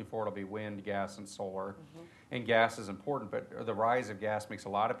gas, and looking forward it'll be wind, gas, and solar. Mm-hmm. And gas is important, but the rise of gas makes a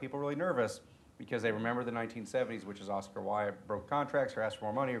lot of people really nervous because they remember the 1970s, which is Oscar Wyatt broke contracts or asked for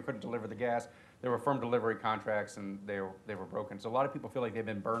more money or couldn't deliver the gas. There were firm delivery contracts, and they were broken. So a lot of people feel like they've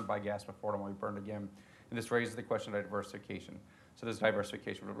been burned by gas before, don't want to be burned again. And this raises the question of diversification. So this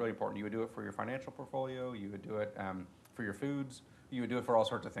diversification is really important. You would do it for your financial portfolio. You would do it for your foods. You would do it for all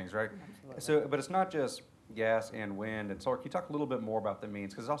sorts of things, right? Absolutely. So, but it's not just gas and wind and solar. Can you talk a little bit more about the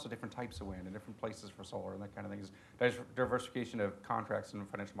means? Because there's also different types of wind and different places for solar and that kind of thing. Diversification of contracts and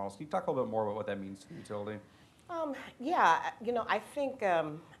financial models. Can you talk a little bit more about what that means to the utility? Yeah, I think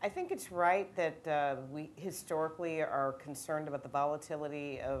it's right that we historically are concerned about the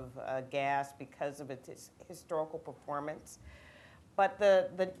volatility of gas because of its historical performance. But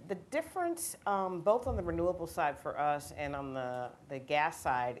the difference, both on the renewable side for us and on the gas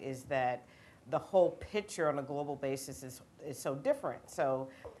side, is that the whole picture on a global basis is so different. So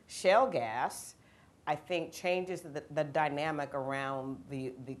shale gas, I think, changes the dynamic around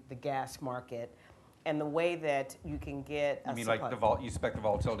the gas market. And the way that you can get you mean like you expect the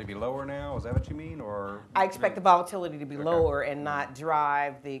volatility to be lower now? Is that what you mean, or? I expect the volatility to be lower and not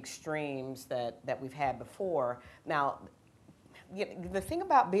drive the extremes that we've had before. Now, the thing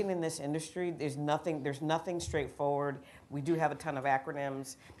about being in this industry, there's nothing straightforward. We do have a ton of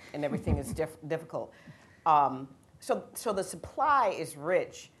acronyms, and everything is difficult. So the supply is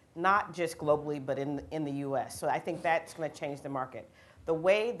rich, not just globally, but in the U.S. So I think that's going to change the market. The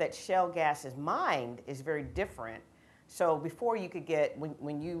way that shale gas is mined is very different. So before you could get,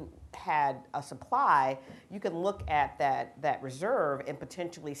 when you had a supply, you can look at that reserve and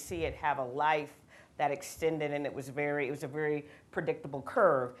potentially see it have a life that extended, and it was a very predictable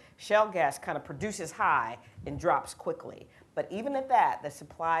curve. Shale gas kind of produces high and drops quickly. But even at that, the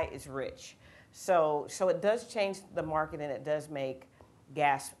supply is rich. So it does change the market, and it does make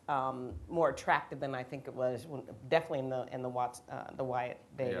gas more attractive than I think it was definitely in the Wyatt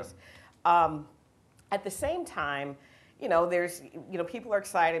days. Yeah. At the same time, there's people are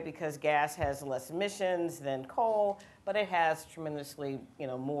excited because gas has less emissions than coal, but it has tremendously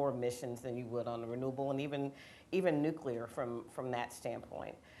more emissions than you would on a renewable, and even nuclear from that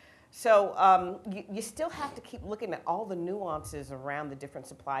standpoint. So you still have to keep looking at all the nuances around the different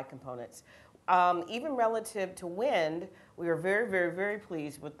supply components. Even relative to wind, we are very, very, very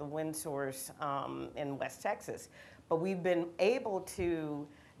pleased with the wind source in West Texas. But we've been able to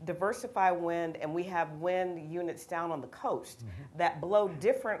diversify wind, and we have wind units down on the coast that blow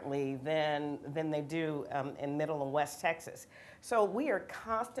differently than they do in Middle and West Texas. So we are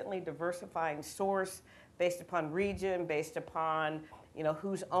constantly diversifying source based upon region, based upon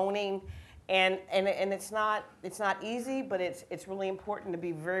who's owning. And it's not easy, but it's really important to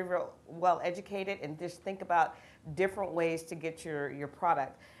be very, very well educated and just think about different ways to get your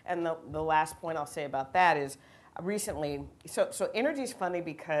product. And the last point I'll say about that is recently, so energy is funny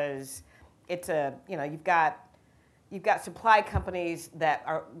because it's you've got supply companies that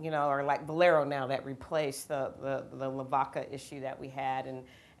are like Valero now that replaced the Lavaca issue that we had,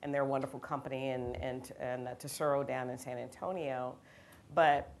 and they're a wonderful company, and Tesoro down in San Antonio,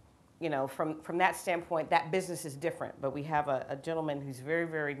 but from that standpoint, that business is different. But we have a gentleman who's very,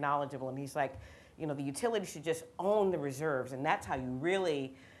 very knowledgeable, and he's like, the utility should just own the reserves, and that's how you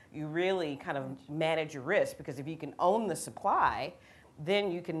really kind of manage your risk, because if you can own the supply,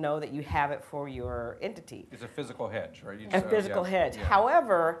 then you can know that you have it for your entity. It's a physical hedge, right? A physical hedge. Yeah.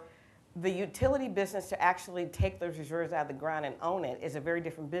 However, the utility business, to actually take those reserves out of the ground and own it, is a very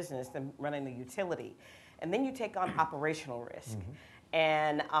different business than running the utility. And then you take on operational risk.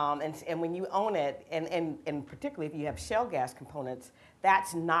 And when you own it, and particularly if you have shale gas components,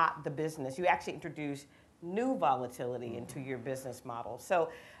 that's not the business. You actually introduce new volatility into your business model. So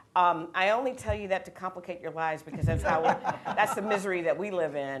I only tell you that to complicate your lives, because that's the misery that we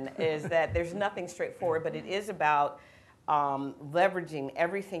live in, is that there's nothing straightforward, but it is about leveraging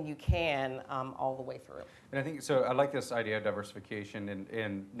everything you can all the way through. And I think, so I like this idea of diversification,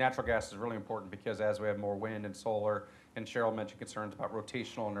 and natural gas is really important because as we have more wind and solar, and Cheryl mentioned concerns about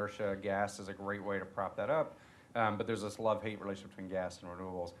rotational inertia, gas is a great way to prop that up. But there's this love-hate relationship between gas and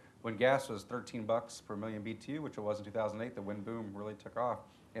renewables. When gas was $13 per million BTU, which it was in 2008, the wind boom really took off.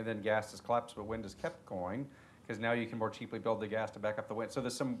 And then gas has collapsed, but wind has kept going, because now you can more cheaply build the gas to back up the wind. So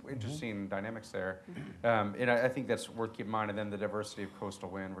there's some interesting dynamics there. And I think that's worth keeping in mind. And then the diversity of coastal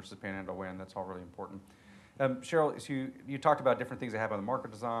wind versus panhandle wind, that's all really important. Cheryl, so you talked about different things that happen in the market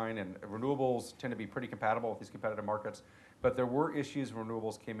design, and renewables tend to be pretty compatible with these competitive markets. But there were issues when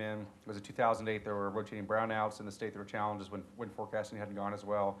renewables came in. It was in 2008, there were rotating brownouts in the state. There were challenges when wind forecasting hadn't gone as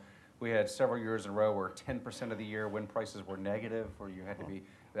well. We had several years in a row where 10% of the year wind prices were negative, where you had to be,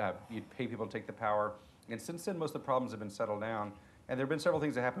 you'd pay people to take the power. And since then, most of the problems have been settled down. And there have been several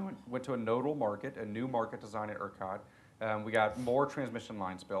things that happened. Went to a nodal market, a new market design at ERCOT. We got more transmission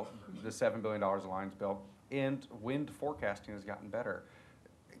lines built, the $7 billion of lines built, and wind forecasting has gotten better.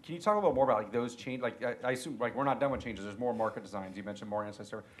 Can you talk a little more about those changes? I assume we're not done with changes. There's more market designs. You mentioned more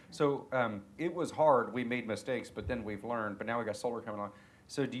ancestor. So it was hard. We made mistakes, but then we've learned. But now we got solar coming along.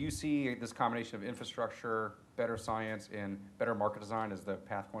 So do you see this combination of infrastructure, better science, and better market design as the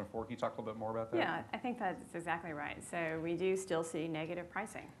path going forward? Can you talk a little bit more about that? Yeah, I think that's exactly right. So we do still see negative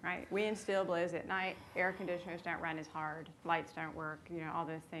pricing, right? Wind still blows at night. Air conditioners don't run as hard. Lights don't work. All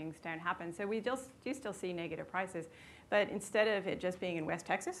those things don't happen. So we do still see negative prices. But instead of it just being in West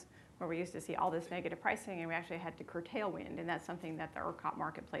Texas, where we used to see all this negative pricing, and we actually had to curtail wind, and that's something that the ERCOT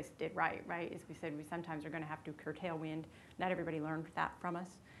marketplace did right? As we said, we sometimes are going to have to curtail wind. Not everybody learned that from us.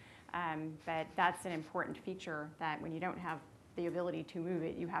 But that's an important feature, that when you don't have the ability to move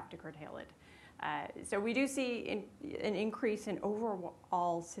it, you have to curtail it. So we do see an increase in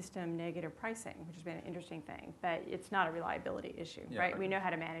overall system negative pricing, which has been an interesting thing, but it's not a reliability issue, right? We know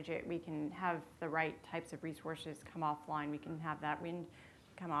how to manage it. We can have the right types of resources come offline. We can have that wind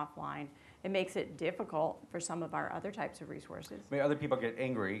come offline, it makes it difficult for some of our other types of resources. I mean, other people get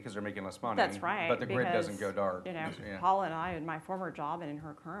angry because they're making less money. That's right. But the grid doesn't because, go dark. You know, Yeah. Paula and I, in my former job and in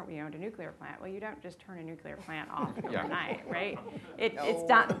her current, we owned a nuclear plant. Well, you don't just turn a nuclear plant off Yeah. overnight, right? It's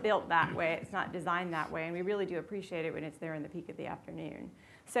not built that way. It's not designed that way. And we really do appreciate it when it's there in the peak of the afternoon.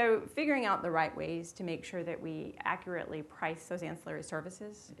 So figuring out the right ways to make sure that we accurately price those ancillary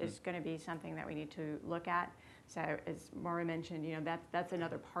services is going to be something that we need to look at. So as Maura mentioned, you know, that's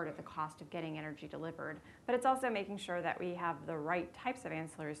another part of the cost of getting energy delivered. But it's also making sure that we have the right types of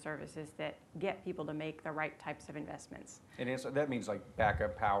ancillary services that get people to make the right types of investments. And that means like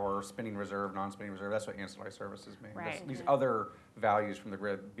backup power, spinning reserve, non-spinning reserve. That's what ancillary services mean. Right. These other values from the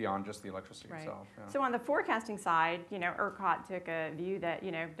grid beyond just the electricity Right. itself. Yeah. So on the forecasting side, you know, ERCOT took a view that,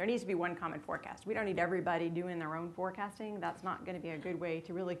 you know, there needs to be one common forecast. We don't need everybody doing their own forecasting. That's not going to be a good way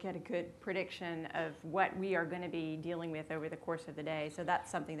to really get a good prediction of what we are going to be dealing with over the course of the day. So that's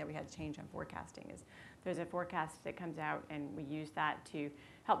something that we had to change on forecasting. Is there's a forecast that comes out and we use that to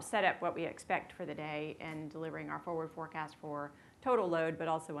help set up what we expect for the day and delivering our forward forecast for total load, but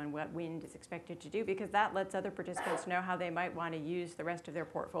also on what wind is expected to do, because that lets other participants know how they might want to use the rest of their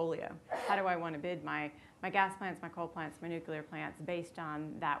portfolio. How do I want to bid my gas plants, my coal plants, my nuclear plants based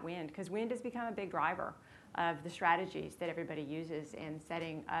on that wind? Because wind has become a big driver of the strategies that everybody uses in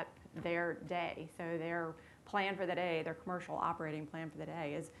setting up their day. So their plan for the day, their commercial operating plan for the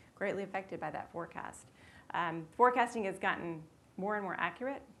day is greatly affected by that forecast. Forecasting has gotten more and more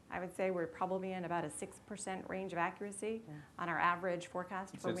accurate. I would say we're probably in about a 6% range of accuracy on our average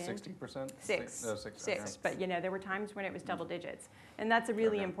forecast for wind. 60%? Six. No, 6. Six. But you know, there were times when it was double digits. And that's a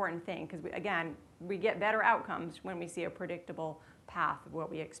really important thing because, again, we get better outcomes when we see a predictable path of what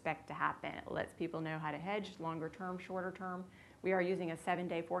we expect to happen. It lets people know how to hedge longer term, shorter term. We are using a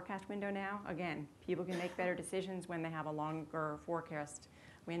 7-day forecast window now. Again, people can make better decisions when they have a longer forecast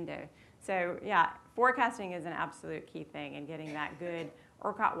window. So yeah, forecasting is an absolute key thing, and getting that good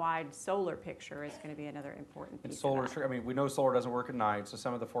ERCOT-wide solar picture is going to be another important piece. And solar, of that. I mean, we know solar doesn't work at night, so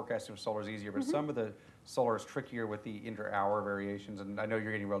some of the forecasting of solar is easier, but some of the solar is trickier with the inter-hour variations, and I know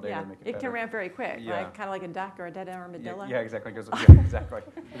you're getting real data Yeah, to make it it better. can ramp very quick, Yeah. like, kind of like a duck or a dead armadillo. Yeah, exactly. Yeah, exactly.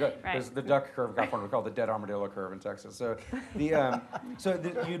 Right. There's the duck curve, got one we call the dead armadillo curve in Texas. So,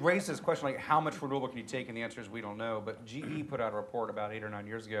 you'd raised this question like, how much renewable can you take? And the answer is we don't know. But GE put out a report about 8 or 9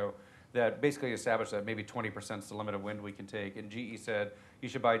 years ago that basically established that maybe 20% is the limit of wind we can take. And GE said you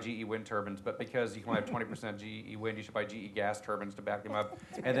should buy GE wind turbines, but because you can only have 20% GE wind, you should buy GE gas turbines to back them up,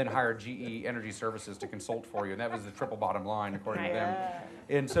 and then hire GE Energy Services to consult for you. And that was the triple bottom line, according to them.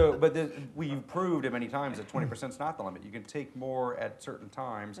 And so, but we've proved it many times that 20% is not the limit. You can take more at certain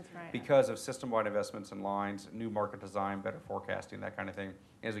times. That's right. Because of system-wide investments in lines, new market design, better forecasting, that kind of thing.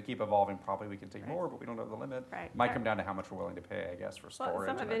 As we keep evolving, probably we can take more, but we don't know the limit. Right. Might come down to how much we're willing to pay, I guess, for storage. Well,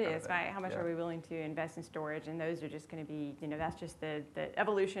 some of and that it kind is, thing. right? How much Yeah. are we willing to invest in storage? And those are just going to be, you know, that's just the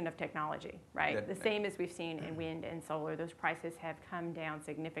evolution of technology, right? Yeah. The same as we've seen in wind and solar. Those prices have come down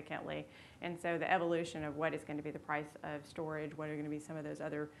significantly. And so the evolution of what is going to be the price of storage, what are going to be some of those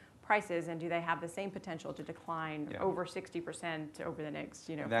other prices, and do they have the same potential to decline Yeah. over 60% over the next,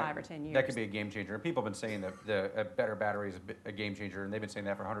 you know, And that- 5 or 10 years? That could be a game changer. And people have been saying that a better battery is a game changer, and they've been saying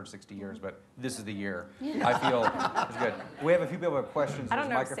that for 160 years, but this is the year. I feel it's good. We have a few people who have questions. I don't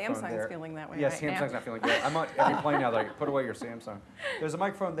know There's if a microphone Samsung's there. feeling that way Yeah, right now. Samsung's not feeling good. I'm on every plane now, like, put away your Samsung. There's a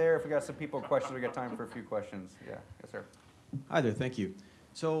microphone there. If we got some people with questions, we got time for a few questions. Yeah, yes, sir. Hi there, thank you.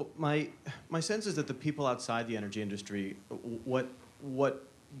 So my sense is that the people outside the energy industry, what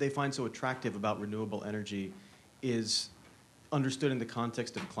they find so attractive about renewable energy is understood in the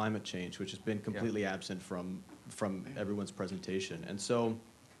context of climate change, which has been completely absent from everyone's presentation. And so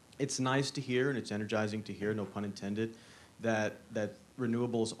it's nice to hear, and it's energizing to hear, no pun intended, that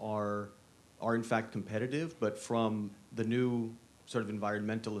renewables are in fact competitive, but from the new sort of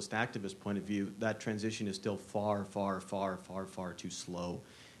environmentalist activist point of view, that transition is still far, far, far, far, far too slow.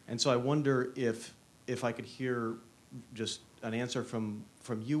 And so I wonder if I could hear just an answer from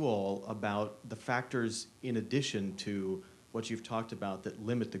you all about the factors in addition to what you've talked about that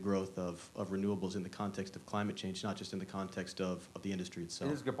limit the growth of renewables in the context of climate change, not just in the context of the industry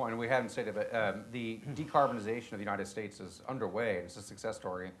itself. It is a good point, and we haven't stated, but the decarbonization of the United States is underway, and it's a success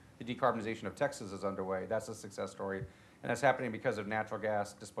story. The decarbonization of Texas is underway. That's a success story. And that's happening because of natural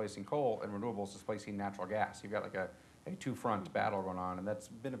gas displacing coal and renewables displacing natural gas. You've got like a two-front battle going on, and that's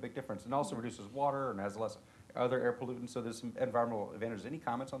been a big difference. And also reduces water and has less other air pollutants, so there's some environmental advantages. Any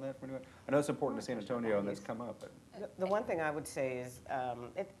comments on that from anyone? I know it's important to San Antonio, and that's come up. But. The one thing I would say is,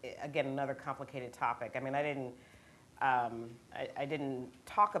 again, another complicated topic. I mean, I didn't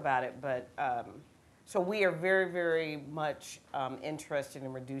talk about it, but So we are very, very much interested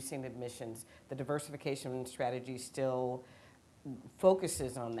in reducing emissions. The diversification strategy still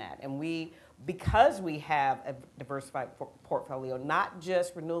focuses on that. And because we have a diversified portfolio, not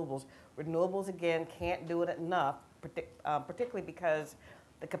just renewables again can't do it enough, particularly because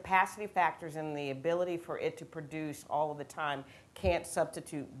the capacity factors and the ability for it to produce all of the time can't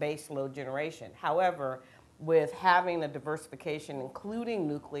substitute base load generation. However, with having a diversification, including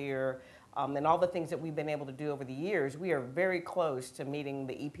nuclear, and all the things that we've been able to do over the years, we are very close to meeting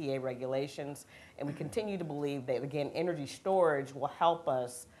the EPA regulations, and we continue to believe that, again, energy storage will help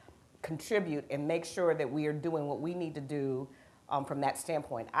us contribute and make sure that we are doing what we need to do from that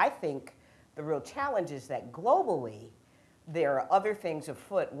standpoint. I think the real challenge is that globally, there are other things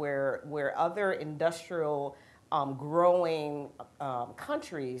afoot where other industrial growing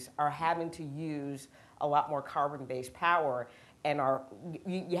countries are having to use a lot more carbon-based power, and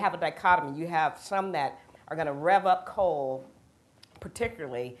you have a dichotomy. You have some that are going to rev up coal,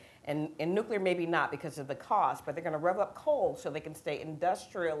 particularly, and nuclear maybe not because of the cost, but they're going to rev up coal so they can stay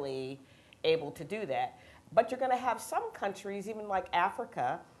industrially able to do that. But you're going to have some countries, even like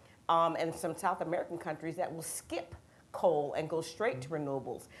Africa and some South American countries, that will skip coal and go straight to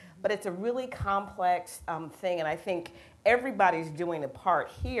renewables. But it's a really complex thing, and I think everybody's doing a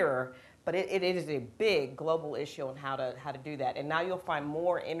part here, but it is a big global issue on how to do that. And now you'll find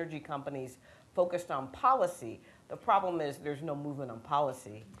more energy companies focused on policy. The problem is there's no movement on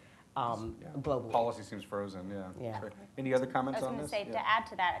policy globally. Policy seems frozen, yeah. Yeah. Sure. Any other I comments was on going to this? say, to add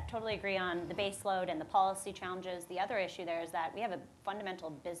to that, I totally agree on the base load and the policy challenges. The other issue there is that we have a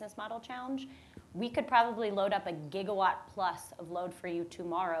fundamental business model challenge. We could probably load up a gigawatt plus of load for you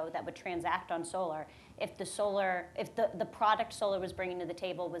tomorrow that would transact on solar if the product solar was bringing to the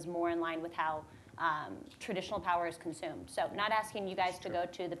table was more in line with how traditional power is consumed. So not asking you guys to go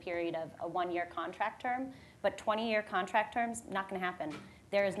to the period of a 1-year contract term, but 20-year contract terms, not going to happen.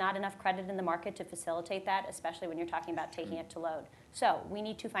 There is not enough credit in the market to facilitate that, especially when you're talking about taking it to load. So we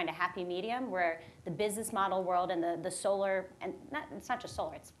need to find a happy medium where the business model world and the solar, and it's not just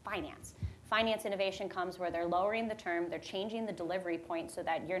solar, it's finance. Finance innovation comes where they're lowering the term, they're changing the delivery point so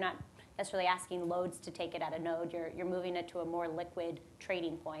that you're not necessarily asking loads to take it at a node, you're moving it to a more liquid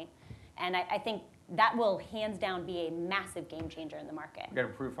trading point. And I think that will hands down be a massive game changer in the market. We've got to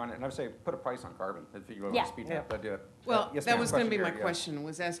improve finance, and I would say put a price on carbon if you want Yeah. to speak to that, but do it. Well, Yes, that ma'am. was going to be Question my here, yeah. question,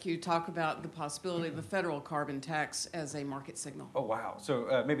 was ask you to talk about the possibility of a federal carbon tax as a market signal. Oh, wow.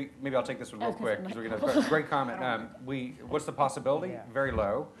 So maybe I'll take this one real I was gonna quick, say, because we're going to, great comment. What's the possibility? Yeah. Very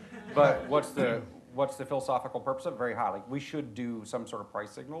low. But what's the philosophical purpose of it? Very high. Like, we should do some sort of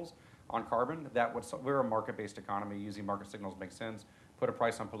price signals on carbon. We're a market-based economy. Using market signals makes sense. Put a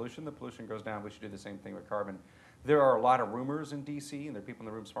price on pollution, the pollution goes down. We should do the same thing with carbon. There are a lot of rumors in D.C., and there are people in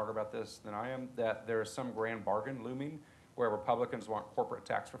the room smarter about this than I am, that there is some grand bargain looming where Republicans want corporate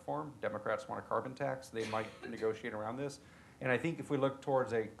tax reform, Democrats want a carbon tax. They might negotiate around this. And I think if we look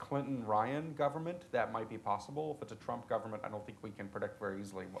towards a Clinton-Ryan government, that might be possible. If it's a Trump government, I don't think we can predict very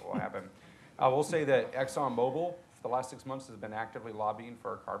easily what will happen. I will say that ExxonMobil, for the last 6 months, has been actively lobbying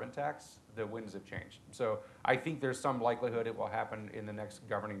for a carbon tax. The winds have changed. So I think there's some likelihood it will happen in the next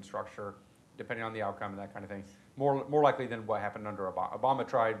governing structure, depending on the outcome and that kind of thing. More likely than what happened under Obama. Obama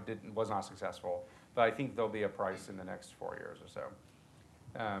tried, was not successful. But I think there'll be a price in the next 4 years or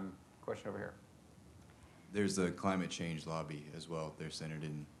so. Question over here. There's the climate change lobby as well. They're centered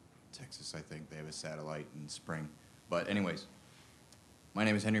in Texas, I think. They have a satellite in spring. But anyways, my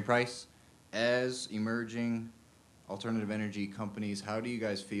name is Henry Price. As emerging alternative energy companies, how do you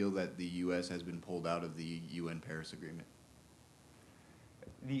guys feel that the U.S. has been pulled out of the UN Paris Agreement?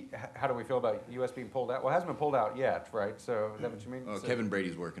 How do we feel about U.S. being pulled out? Well, it hasn't been pulled out yet, right? So is that what you mean? Oh, So- Kevin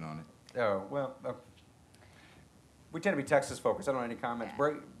Brady's working on it. Oh, well, we tend to be Texas focused. I don't know any comments.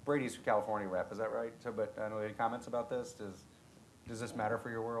 Brady's California rep, is that right? So, but I don't know any comments about this. Does this matter for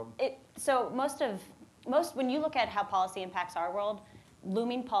your world? So when you look at how policy impacts our world,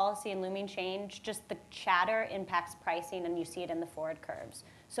 looming policy and looming change, just the chatter impacts pricing, and you see it in the forward curves.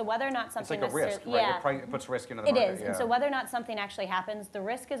 So whether or not something It's like a risk, right? It puts risk into the it market. is. Yeah. And so whether or not something actually happens, the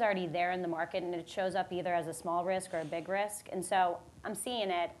risk is already there in the market, and it shows up either as a small risk or a big risk. And so I'm seeing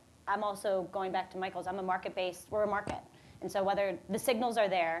it. I'm also going back to Michael's. We're a market. And so whether the signals are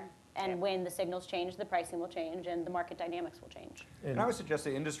there, and when the signals change, the pricing will change, and the market dynamics will change. And I would suggest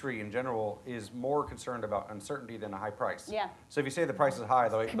the industry in general is more concerned about uncertainty than a high price. Yeah. So if you say the price is high,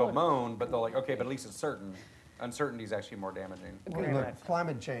 they'll moan, but they'll okay, but at least it's certain. Uncertainty is actually more damaging. Very Look, much.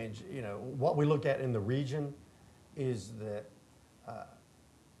 climate change, what we look at in the region is that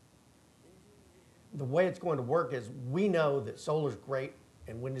the way it's going to work is we know that solar's great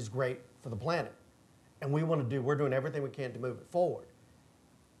and wind is great for the planet. and we're doing everything we can to move it forward.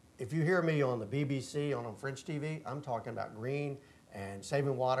 If you hear me on the BBC, on French TV, I'm talking about green and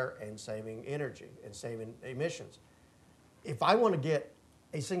saving water and saving energy and saving emissions. If I want to get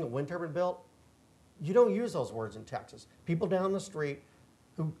a single wind turbine built, you don't use those words in Texas. People down the street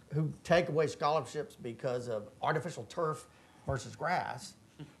who take away scholarships because of artificial turf versus grass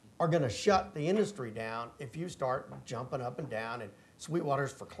are going to shut the industry down if you start jumping up and down and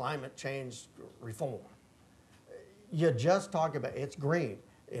Sweetwater's for climate change reform. You just talk about it's green.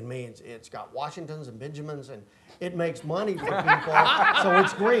 It means it's got Washingtons and Benjamins and it makes money for people, so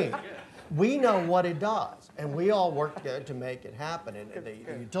it's green. We know what it does, and we all work together to make it happen. And the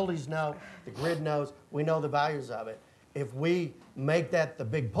utilities know, the grid knows, we know the values of it. If we make that the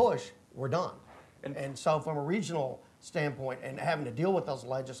big push, we're done. And so from a regional standpoint and having to deal with those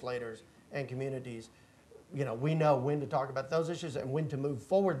legislators and communities, you know, we know when to talk about those issues and when to move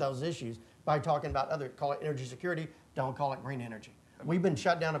forward those issues by talking about call it energy security, don't call it green energy. We've been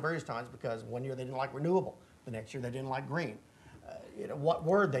shut down at various times because one year they didn't like renewable, the next year they didn't like green. You know, what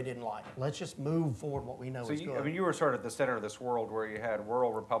word they didn't like. Let's just move forward what we know is good. I mean, you were sort of at the center of this world where you had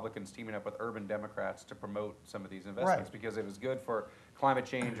rural Republicans teaming up with urban Democrats to promote some of these investments because it was good for climate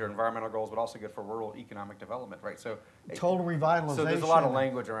change or environmental goals, but also good for rural economic development, right? So total revitalization. So there's a lot of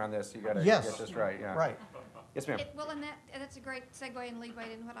language around this. You got to get this right. Yeah. Right. Yes, ma'am. Well, and that's a great segue and lead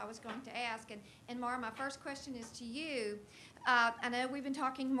into what I was going to ask. And Maura, my first question is to you. I know we've been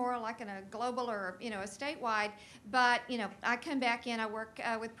talking more like in a global or, you know, a statewide, but, you know, I come back in, I work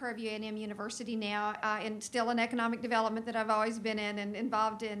with Prairie A&M University now, and still in economic development that I've always been in and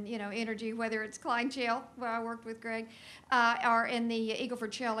involved in, you know, energy, whether it's Klein Shell, where I worked with Greg, or in the Eagle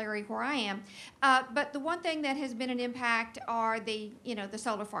Ford Shell area where I am. But the one thing that has been an impact are the, you know, the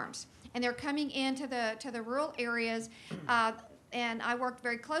solar farms. And they're coming into the rural areas. And I worked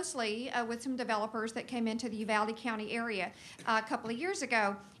very closely with some developers that came into the Uvalde County area a couple of years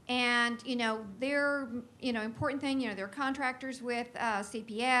ago. And, you know, they're, you know, important thing, you know, they're contractors with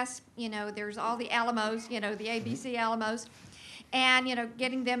CPS, you know, there's all the Alamos, you know, the ABC Alamos, and, you know,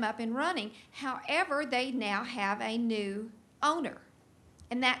 getting them up and running. However, they now have a new owner.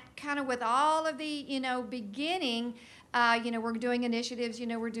 And that kind of with all of the, you know, beginning, you know, we're doing initiatives, you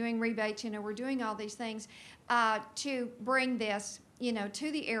know, we're doing rebates, you know, we're doing all these things to bring this, you know,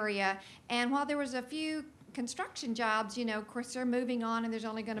 to the area. And while there was a few construction jobs, you know, of course they're moving on and there's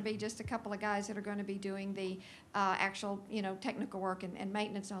only going to be just a couple of guys that are going to be doing the actual, you know, technical work and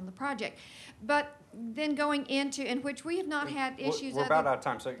maintenance on the project. But then going into, in which we have not had issues. We're about out of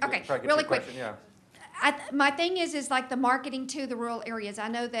time, so okay, try to get really your quick. question. Yeah. My thing is like the marketing to the rural areas. I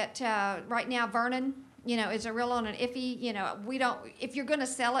know that right now Vernon, you know, is a real on an iffy, you know, we don't, if you're going to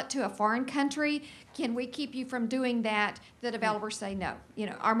sell it to a foreign country, can we keep you from doing that? The developers say no. You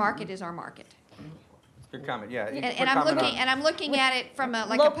know, our market is our market. Good comment, yeah. And I'm looking at it from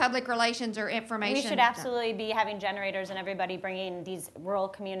a public relations or information. We should absolutely be having generators and everybody bringing these rural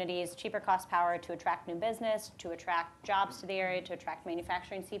communities cheaper cost power to attract new business, to attract jobs to the area, to attract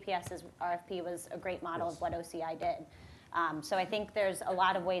manufacturing. CPS's RFP was a great model of what OCI did. So I think there's a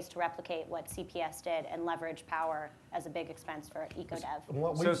lot of ways to replicate what CPS did and leverage power as a big expense for EcoDev.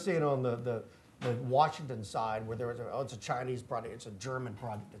 What we've seen on the Washington side, where there was it's a Chinese product, it's a German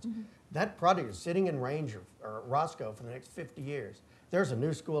product. That product is sitting in Ranger or Roscoe for the next 50 years. There's a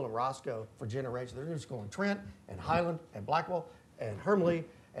new school in Roscoe for generations. There's a new school in Trent and Highland and Blackwell and Hermley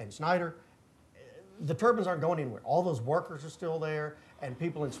and Snyder. The turbines aren't going anywhere. All those workers are still there, and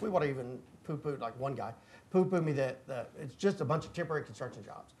people in Sweetwater even poo-pooed, like one guy, poo-pooed me that it's just a bunch of temporary construction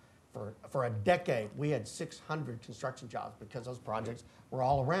jobs. For a decade, we had 600 construction jobs because those projects were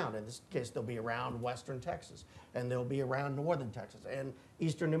all around. In this case, they'll be around western Texas, and they'll be around northern Texas and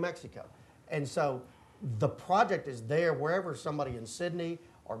eastern New Mexico. And so the project is there wherever somebody in Sydney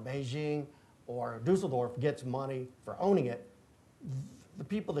or Beijing or Dusseldorf gets money for owning it. The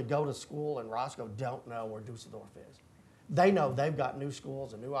people that go to school in Roscoe don't know where Dusseldorf is. They know they've got new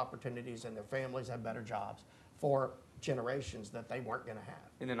schools and new opportunities, and their families have better jobs for generations that they weren't going to have.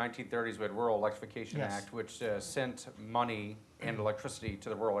 In the 1930s, we had Rural Electrification Act, which sent money and electricity to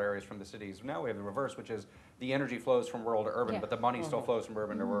the rural areas from the cities. Now we have the reverse, which is the energy flows from rural to urban, but the money still flows from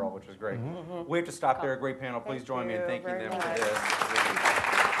urban to rural, which is great. We have to stop there. A great panel. Please join me in thanking them for this.